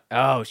 Yeah.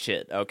 Oh,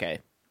 shit. Okay.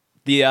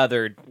 The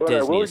other But Disney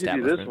I will give you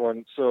establishment. this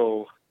one.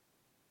 So,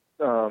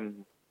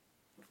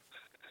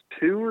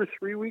 2 or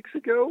 3 weeks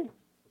ago,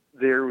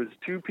 there was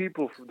 2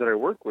 people that I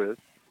work with.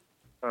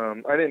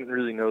 I didn't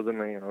really know them,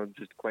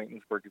 just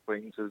work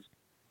acquaintances,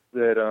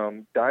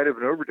 that died of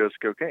an overdose of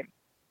cocaine.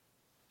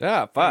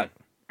 Ah, fuck.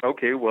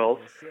 Okay, well,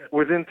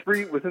 within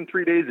 3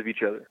 days of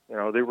each other,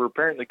 they were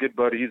apparently good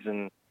buddies,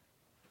 and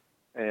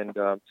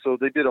so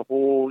they did a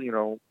whole,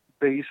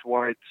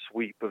 base-wide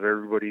sweep of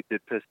everybody,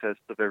 did piss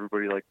tests of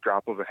everybody, like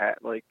drop of a hat,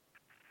 like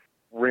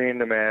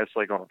random ass,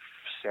 like on a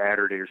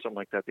Saturday or something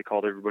like that. They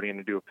called everybody in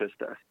to do a piss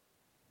test,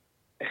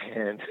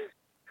 and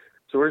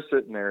so we're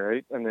sitting there,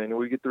 right, and then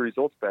we get the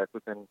results back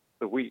within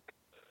the week,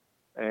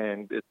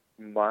 and it's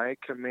my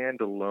command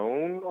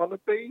alone on the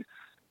base.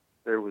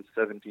 There was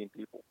 17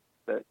 people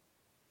that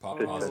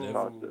tested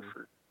positive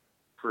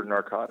for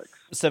narcotics.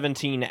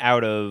 17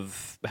 out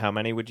of how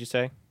many would you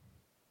say?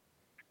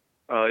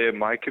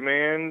 My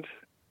command,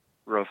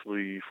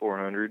 roughly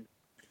 400.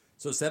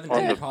 So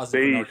 17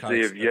 positive for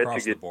narcotics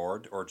across the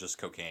board, or just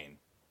cocaine?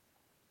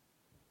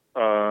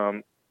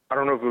 I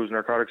don't know if it was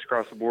narcotics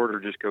across the board or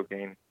just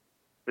cocaine.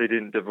 They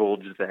didn't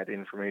divulge that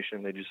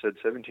information. They just said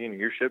 17 of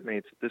your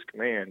shipmates at this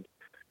command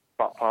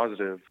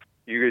positive.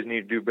 You guys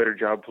need to do a better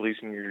job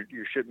policing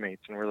your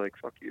shipmates. And we're like,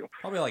 fuck you.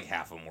 Probably like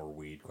half of them were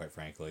weed, quite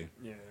frankly.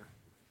 Yeah.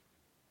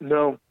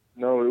 No,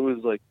 it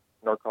was like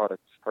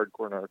narcotics,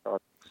 hardcore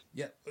narcotics.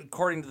 Yeah,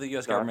 according to the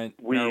U.S. government,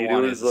 weed,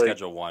 marijuana is a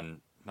Schedule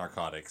 1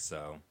 narcotic,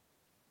 so...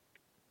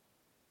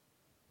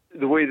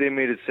 The way they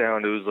made it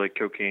sound, it was like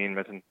cocaine,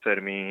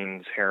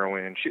 methamphetamines,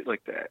 heroin, shit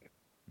like that.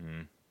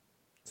 Mm.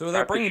 So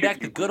they're bringing back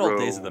the good old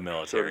days of the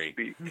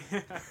military.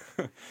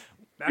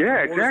 Yeah,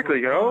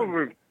 exactly.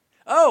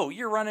 Oh,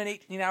 you're running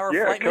 18-hour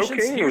flight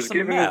missions? Here's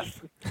some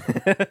meth.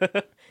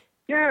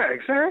 Yeah,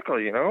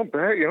 exactly.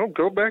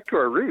 Go back to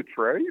our roots,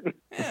 right?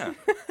 Yeah.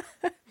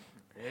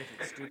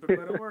 It's stupid,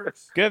 but it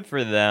works. Good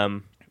for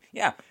them.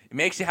 Yeah, it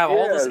makes you have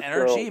all this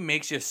energy. It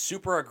makes you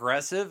super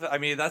aggressive. I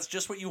mean, that's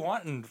just what you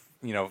want in,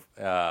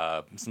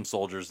 some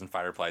soldiers and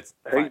fighter pilots.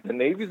 Hey, the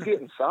Navy's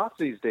getting soft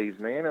these days,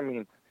 man. I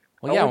mean...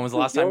 Well, yeah, when was the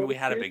last time we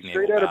had a big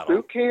naval battle? Straight out of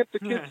boot camp, the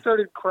kids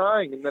started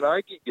crying, and then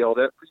I get yelled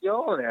at for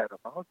yelling at them.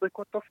 I was like,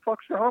 what the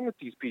fuck's wrong with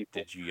these people?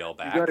 Did you yell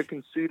back? You got to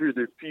consider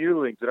their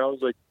feelings. And I was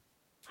like,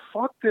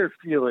 fuck their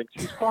feelings.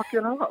 He's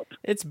fucking up.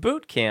 It's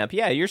boot camp.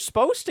 Yeah, you're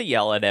supposed to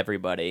yell at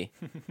everybody.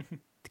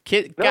 The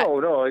kid. No,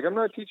 like, I'm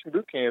not teaching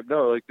boot camp.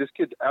 No, like, this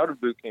kid's out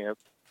of boot camp.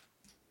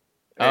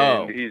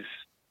 And he's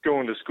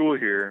going to school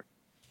here.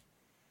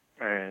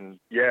 And,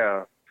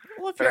 yeah.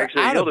 Well, if you're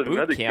out of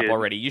boot camp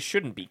already, you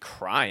shouldn't be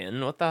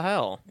crying. What the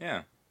hell?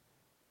 Yeah.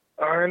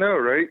 I know,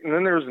 right? And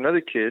then there was another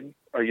kid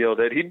I yelled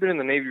at. He'd been in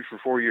the Navy for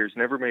 4 years,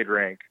 never made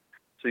rank.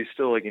 So he's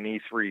still like an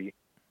E3.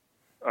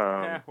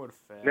 What a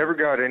fad. Never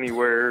got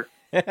anywhere.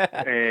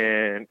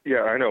 And,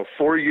 yeah, I know,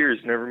 4 years,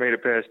 never made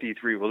it past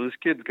E3. Well, this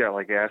kid's got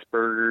like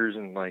Asperger's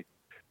and like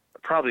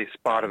probably a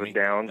spot of a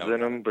Downs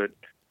in him, but...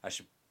 I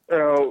should...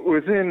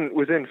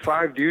 within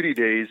 5 duty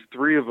days,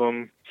 3 of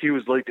them, he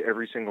was late to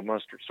every single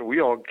muster. So we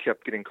all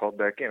kept getting called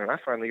back in, and I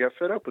finally got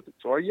fed up with it.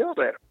 So I yelled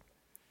at him.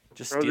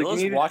 Just steal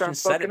his watch and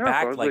set it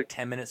back like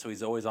 10 minutes so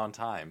he's always on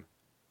time.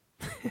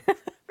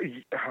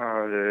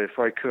 If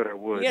I could, I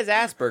would. He has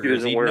Asperger's. He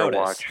doesn't He'd wear notice. a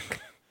watch.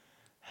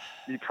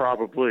 He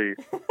probably.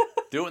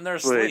 Do it in their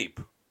sleep.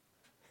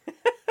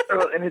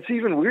 And it's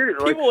even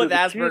weirder. People with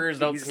Asperger's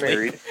don't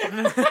sleep.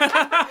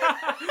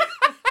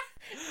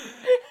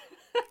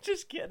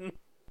 Just kidding.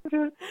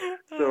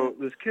 So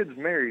this kid's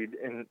married,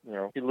 and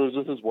he lives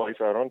with his wife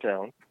out on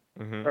town.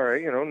 Mm-hmm. All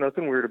right,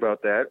 nothing weird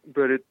about that.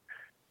 But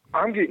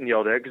I'm getting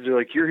yelled at because they're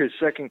like, "You're his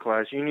second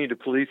class. You need to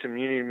police him.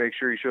 You need to make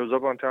sure he shows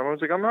up on time." I was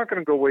like, "I'm not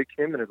going to go wake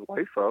him and his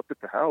wife up at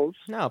the house."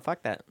 No,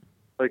 fuck that.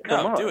 Like,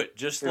 come on, do it.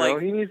 Just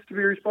he needs to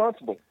be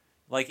responsible.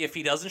 Like, if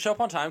he doesn't show up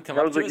on time, come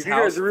I up was to like, his if you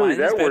house, guys are really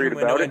find his that worried bedroom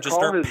window, about it, and just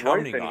call start his wife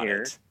pounding in on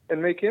here it.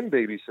 and make him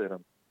babysit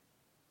him.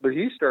 but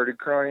he started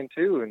crying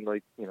too, and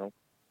like, he's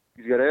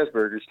got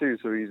Asperger's too,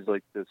 so he's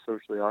like the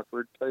socially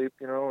awkward type,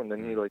 and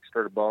then he like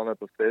started balling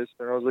up a fist,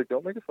 and I was like,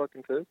 don't make a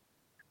fucking fist.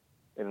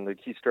 And like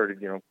he started,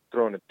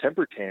 throwing a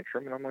temper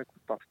tantrum, and I'm like,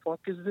 what the fuck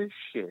is this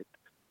shit?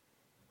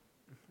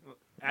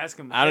 Ask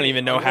him. I don't hey,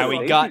 even know are how you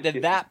he a got baby?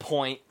 to that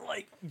point.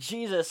 Like,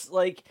 Jesus,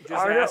 like... Just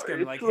I know, ask him,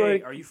 it's like, hey,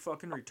 like- are you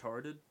fucking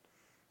retarded?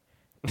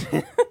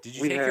 Did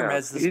you take your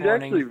meds this he's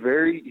morning?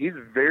 actually he's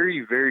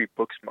very, very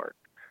book smart.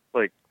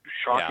 Like,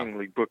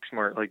 shockingly book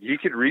smart. Like, he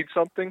could read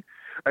something.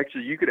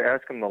 Actually, you could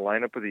ask him the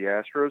lineup of the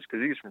Astros,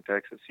 because he's from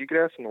Texas. You could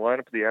ask him the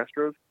lineup of the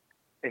Astros,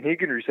 and he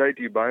can recite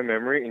to you by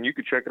memory, and you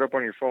could check it up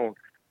on your phone.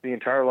 The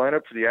entire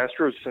lineup for the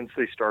Astros since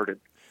they started.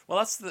 Well,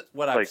 that's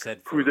what I've Like,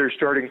 said. who their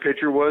starting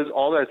pitcher was,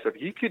 all that stuff.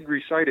 He could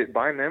recite it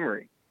by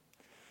memory.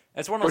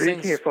 It's one of But those he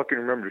things. can't fucking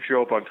remember to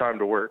show up on time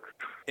to work.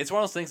 It's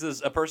one of those things.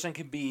 Is a person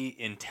can be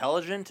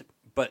intelligent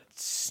but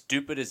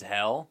stupid as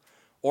hell,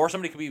 or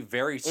somebody could be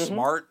very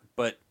smart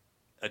but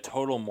a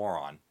total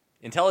moron.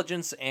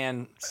 Intelligence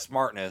and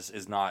smartness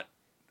is not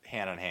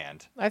hand in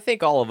hand. I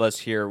think all of us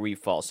here, we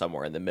fall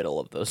somewhere in the middle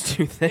of those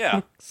two things.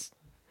 Yeah.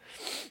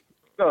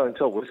 No,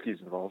 until whiskey's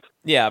involved.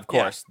 Yeah, of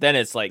course. Then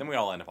it's like Then we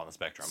all end up on the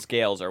spectrum.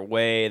 scales are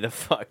way the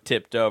fuck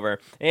tipped over.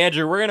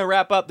 Andrew, we're going to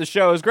wrap up the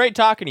show. It was great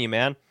talking to you,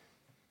 man.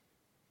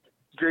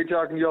 Great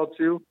talking to y'all,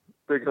 too.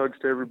 Big hugs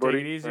to everybody.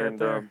 Take it easy out and,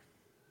 there.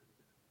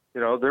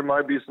 there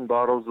might be some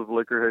bottles of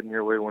liquor heading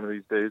your way one of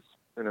these days.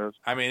 Who knows?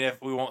 I mean,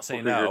 if we won't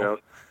say We'll figure it no.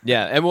 out.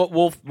 Yeah, and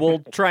we'll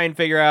try and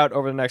figure out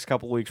over the next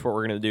couple of weeks what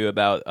we're going to do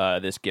about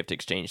this gift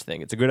exchange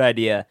thing. It's a good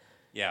idea.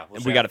 Yeah,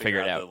 We gotta figure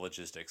it out. The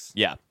logistics.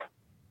 Yeah.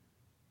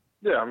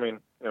 Yeah, I mean,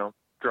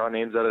 draw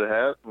names out of the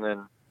hat, and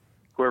then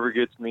whoever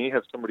gets me,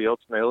 have somebody else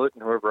mail it,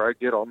 and whoever I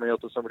get, I'll mail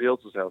it to somebody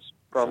else's house.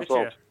 Problem Shit,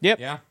 yeah. solved. Yep.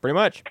 Yeah. Pretty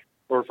much.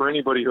 Or for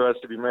anybody who has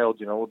to be mailed,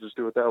 we'll just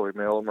do it that way.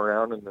 Mail them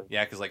around, and then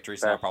Yeah, because like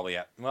Teresa and I probably.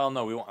 Well,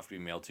 no, we won't have to be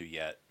mailed to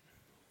yet.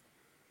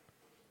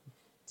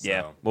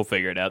 Yeah, So, we'll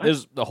figure it out.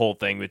 There's the whole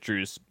thing with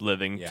Drew's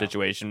living Yeah.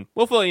 situation.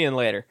 We'll fill you in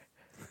later.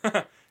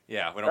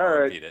 yeah, we don't all want to right,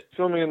 repeat it.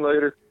 fill me in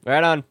later.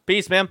 Right on.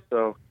 Peace, man.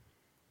 So,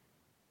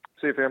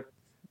 see you, fam.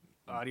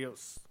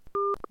 Adios.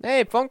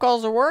 Hey, phone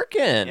calls are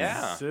working.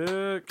 Yeah.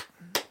 Sick.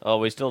 Oh,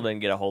 we still didn't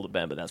get a hold of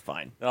Ben, but that's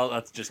fine. Well,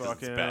 that's just because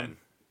Fuck it's him. Ben.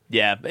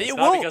 Yeah, but It's it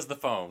not won't. because of the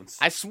phones.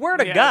 I swear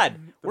to Yeah, God,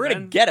 the we're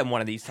gonna Ben- get him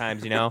one of these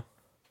times. We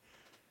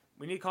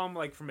need to call him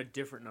like from a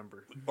different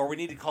number. Or we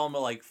need to call him at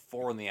like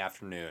 4 in the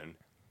afternoon.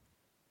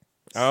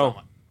 Oh.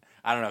 So,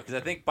 I don't know, because I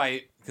think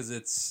because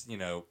it's,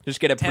 Just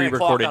get a 10 o'clock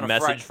pre-recorded on a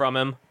message Friday. from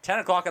him. 10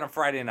 o'clock on a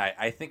Friday night.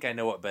 I think I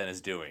know what Ben is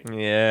doing.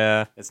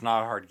 Yeah. It's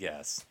not a hard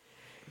guess.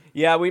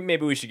 Yeah,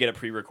 maybe we should get a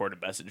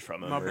pre-recorded message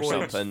from him My or boy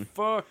something.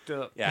 fucked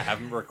up. Yeah, have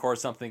him record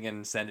something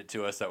and send it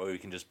to us. That way we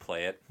can just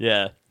play it.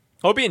 Yeah.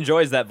 Hope he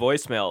enjoys that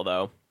voicemail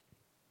though.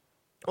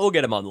 We'll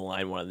get him on the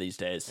line one of these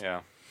days.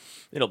 Yeah.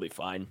 It'll be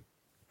fine.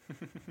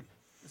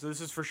 So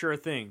this is for sure a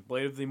thing.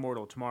 Blade of the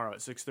Immortal tomorrow at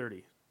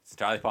 6:30. It's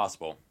entirely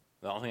possible.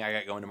 The only thing I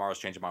got going tomorrow is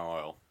changing my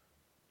oil.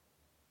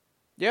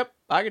 Yep,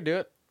 I could do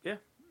it. Yeah.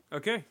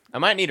 Okay. I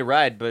might need a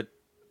ride, but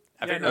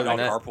I Yeah, figured no, I'll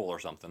other than that- carpool or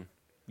something.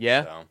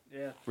 yeah, So,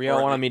 Yeah. we all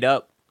Or want to the- meet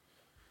up.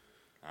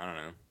 I don't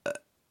know.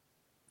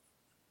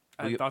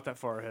 I hadn't thought that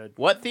far ahead.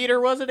 What theater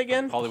was it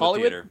again? Hollywood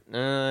Theater.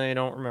 I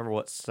don't remember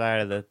what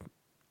side of the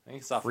I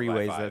think it's off of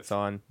freeways I-5. that's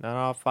on. Not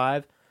off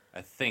 5?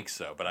 I think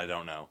so, but I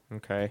don't know.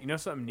 Okay. You know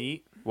something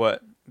neat?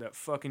 What? That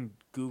fucking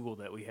Google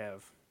that we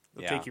have.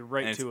 It'll Yeah. take you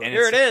right And to it's- it. and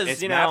Here it's- it is,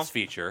 It's you know. Maps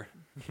feature.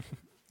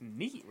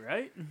 Neat,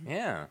 right?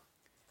 Yeah.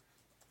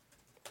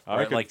 I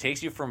Or it could- like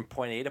takes you from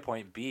point A to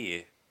point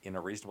B in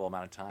a reasonable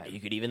amount of time. You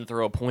could even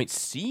throw a point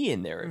C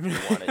in there if you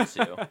wanted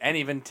to. And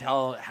even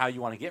tell how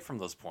you want to get from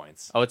those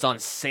points. Oh, it's on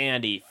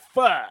Sandy.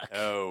 Fuck.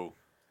 Oh.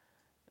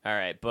 All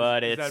right,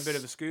 but Is it's that a bit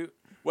of a scoot?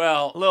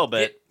 Well, A little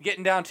bit.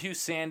 Getting down to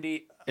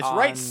Sandy. it's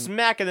right on-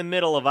 smack in the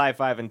middle of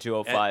I-5 and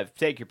 205.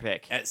 Take your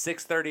pick. at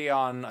 6:30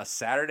 on a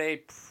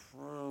Saturday.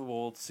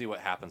 We'll see what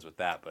happens with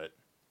that, but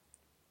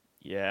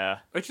Yeah.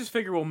 Let's just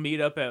figure we'll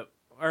meet up at.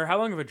 Or how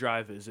long of a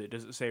drive is it?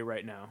 Does it say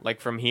right now?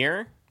 Like from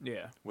here?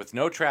 Yeah. with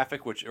no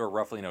traffic, or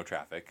roughly no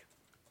traffic,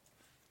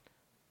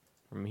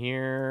 From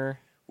here,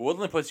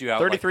 Woodland puts you out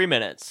 33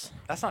 minutes.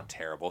 that's not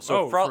terrible.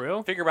 So Oh, for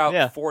real? figure about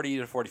Yeah. 40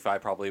 to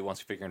 45 probably once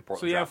you figure in So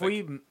Portland yeah, traffic.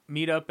 if we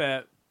meet up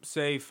at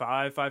say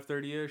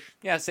 5:30 ish.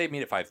 Yeah, say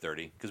meet at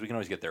 5:30 because we can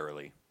always get there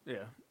early.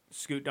 Yeah.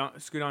 Scoot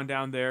on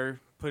down there.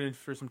 Put in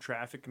for some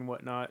traffic and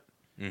whatnot.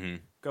 Mm-hmm.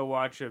 Go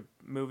watch a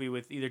movie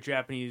with either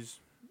Japanese,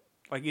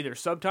 like either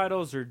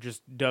subtitles or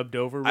just dubbed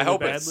over. Really I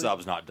hope badly. it's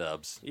subs, not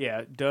dubs. Yeah,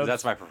 'Cause dubbed.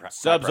 That's my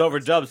Subs over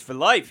dubs for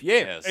life. Yeah.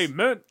 Yes.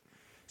 Amen.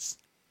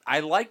 I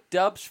like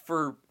dubs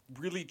for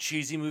really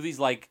cheesy movies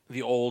like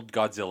the old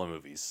Godzilla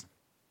movies.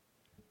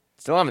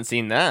 Still haven't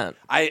seen that.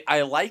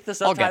 I like the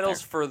I'll get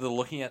subtitles there. for the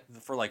looking at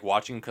for like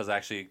watching because I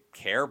actually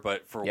care,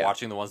 but for Yeah.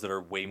 watching the ones that are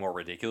way more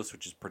ridiculous,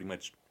 which is pretty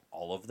much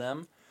all of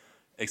them,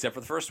 except for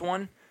the first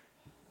one,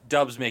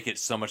 dubs make it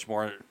so much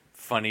more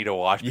funny to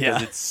watch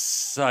because Yeah. it's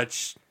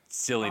such Oh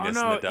silliness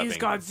no, in the dubbing. he's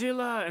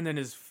Godzilla, and then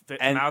his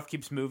And- mouth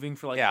keeps moving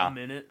for like Yeah. a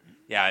minute.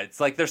 Yeah, it's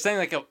like they're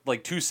saying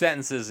like two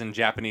sentences in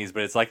Japanese,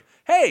 but it's like,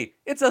 hey,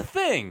 it's a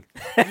thing.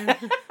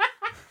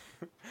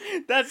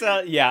 That's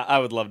yeah, I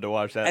would love to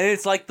watch that. And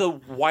it's like the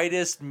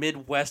whitest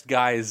Midwest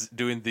guys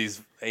doing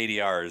these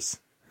ADRs.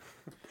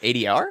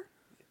 ADR?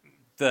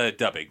 The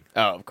dubbing.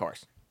 Oh, of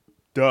course.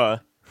 Duh.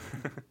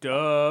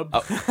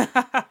 Dub.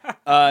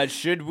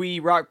 Should we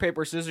rock,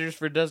 paper, scissors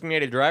for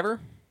designated driver?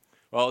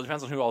 Well, it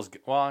depends on who all's...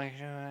 Well,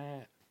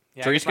 yeah,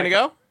 Tree's going to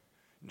go?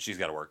 She's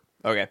got to work.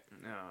 Okay.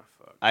 Oh,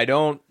 fuck. I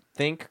don't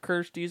think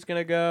Kirsty's going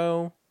to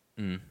go,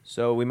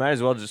 so we might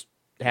as well just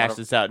hash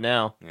this out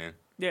now. Yeah.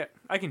 Yeah,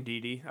 I can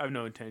DD. I have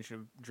no intention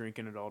of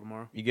drinking at all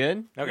tomorrow. You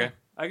good? Okay. Yeah,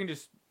 I can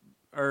just...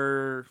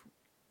 Where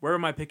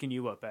am I picking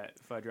you up at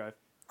if I drive?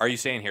 Are you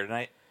staying here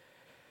tonight?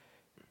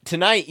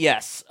 Tonight,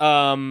 yes.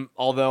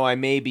 Although I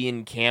may be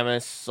in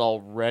Camas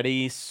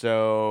already,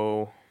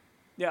 so...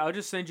 Yeah, I'll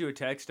just send you a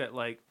text at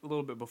like a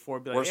little bit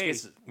before. Be like, Worst hey,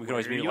 case, we can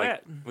always where meet are at you like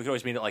at? we can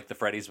always meet at like the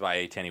Freddy's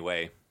by Tenny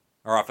Way,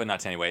 or off not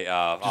Tenny Way. Just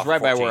off right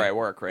by 14. where I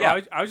work, right? Yeah,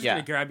 I was just Yeah.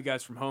 gonna grab you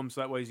guys from home,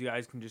 so that way you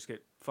guys can just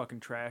get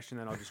fucking trashed,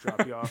 and then I'll just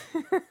drop you off.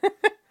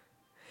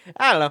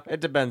 I don't know. It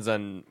depends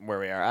on where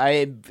we are.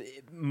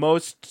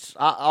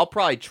 I'll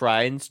probably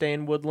try and stay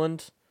in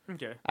Woodland.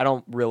 Okay. I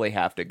don't really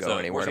have to go So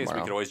anywhere worst case,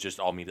 tomorrow. we could always just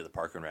all meet at the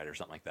Park and Ride or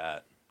something like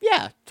that.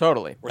 Yeah,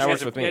 totally. Worst That case,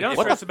 works with me. Yeah, don't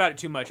What stress the about it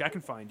too much. I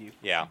can find you.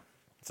 Yeah,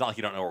 it's not like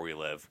you don't know where we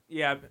live.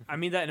 Yeah, I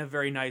mean that in a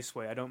very nice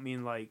way. I don't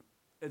mean like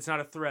it's not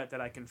a threat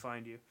that I can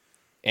find you.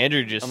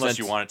 Andrew just Unless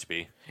sent, you want it to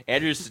be.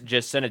 Andrew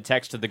just sent a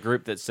text to the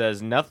group that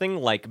says nothing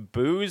like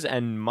booze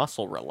and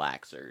muscle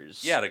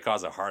relaxers. Yeah, to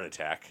cause a heart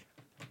attack.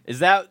 Is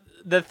that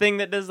the thing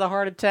that does the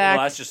heart attack?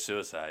 Well, that's just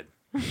suicide.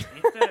 Ain't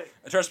that-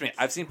 Trust me,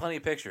 I've seen plenty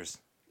of pictures.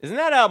 Isn't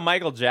that how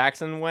Michael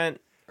Jackson went?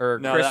 Or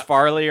No, Chris that-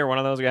 Farley or one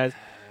of those guys?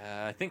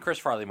 I think Chris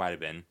Farley might have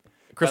been.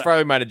 Chris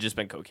Farley might have just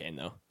been cocaine,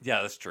 though.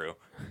 Yeah, that's true.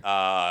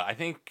 I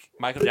think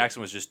Michael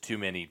Jackson was just too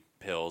many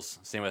pills.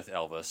 Same with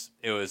Elvis.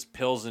 It was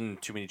pills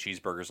and too many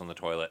cheeseburgers on the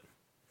toilet.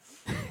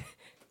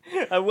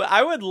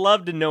 I would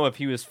love to know if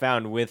he was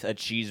found with a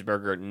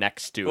cheeseburger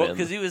next to Well, him.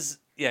 because he was,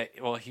 He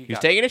was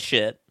taking a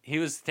shit. He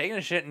was taking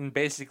a shit and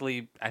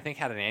basically, I think,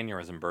 had an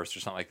aneurysm burst or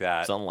something like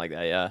that. Something like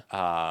that,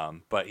 yeah.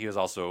 But he was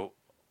also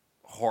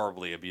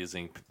horribly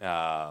abusing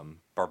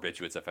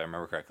barbiturates, if I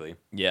remember correctly.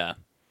 Yeah.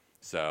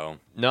 So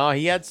No,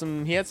 he had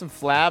some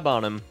flab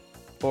on him.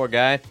 Poor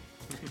guy.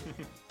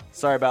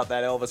 Sorry about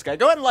that, Elvis guy.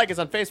 Go ahead and like us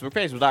on Facebook,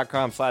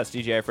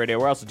 facebook.com/TGIF Radio.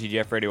 We're also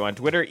TGIF Radio on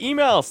Twitter.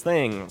 Email us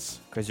things,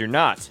 because you're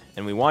not,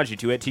 and we want you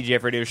to, at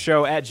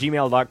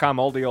TGIFRadioshow@gmail.com.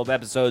 All the old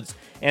episodes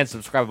and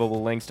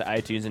subscribable links to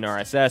iTunes and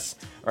RSS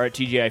are at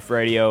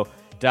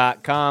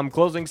TGIFradio.com.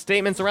 Closing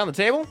statements around the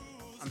table?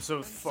 I'm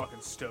so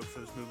fucking stoked for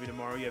this movie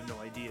tomorrow. You have no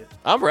idea.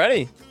 I'm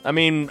ready. I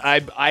mean,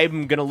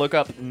 I'm going to look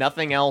up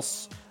nothing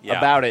else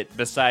about it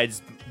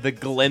besides the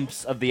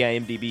glimpse of the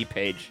IMDb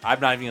page. I'm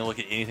not even going to look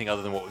at anything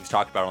other than what we've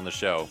talked about on the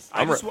show.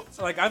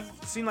 I've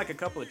seen like a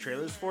couple of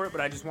trailers for it, but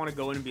I just want to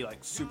go in and be like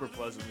super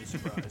pleasantly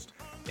surprised.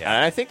 Yeah,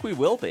 and I think we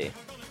will be.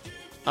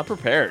 I'm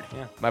prepared.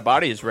 Yeah. My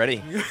body is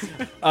ready.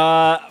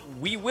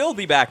 We will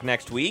be back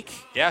next week.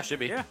 Yeah, should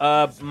be.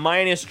 Yeah.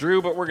 Minus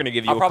Drew, but we're going to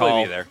give you I'll a probably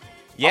call. be there.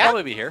 Yeah? I'll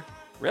probably be here.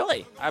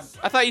 Really? I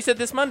thought you said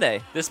this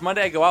Monday. This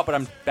Monday I go out, but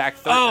I'm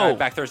back,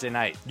 back Thursday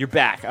night. You're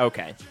back.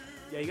 Okay.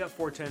 Yeah, you got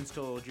 410s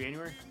till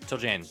January? Till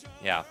Jan.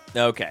 Yeah.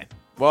 Okay.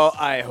 Well,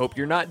 I hope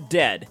you're not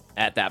dead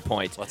at that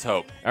point. Let's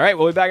hope. All right,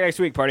 we'll be back next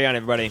week. Party on,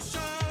 everybody.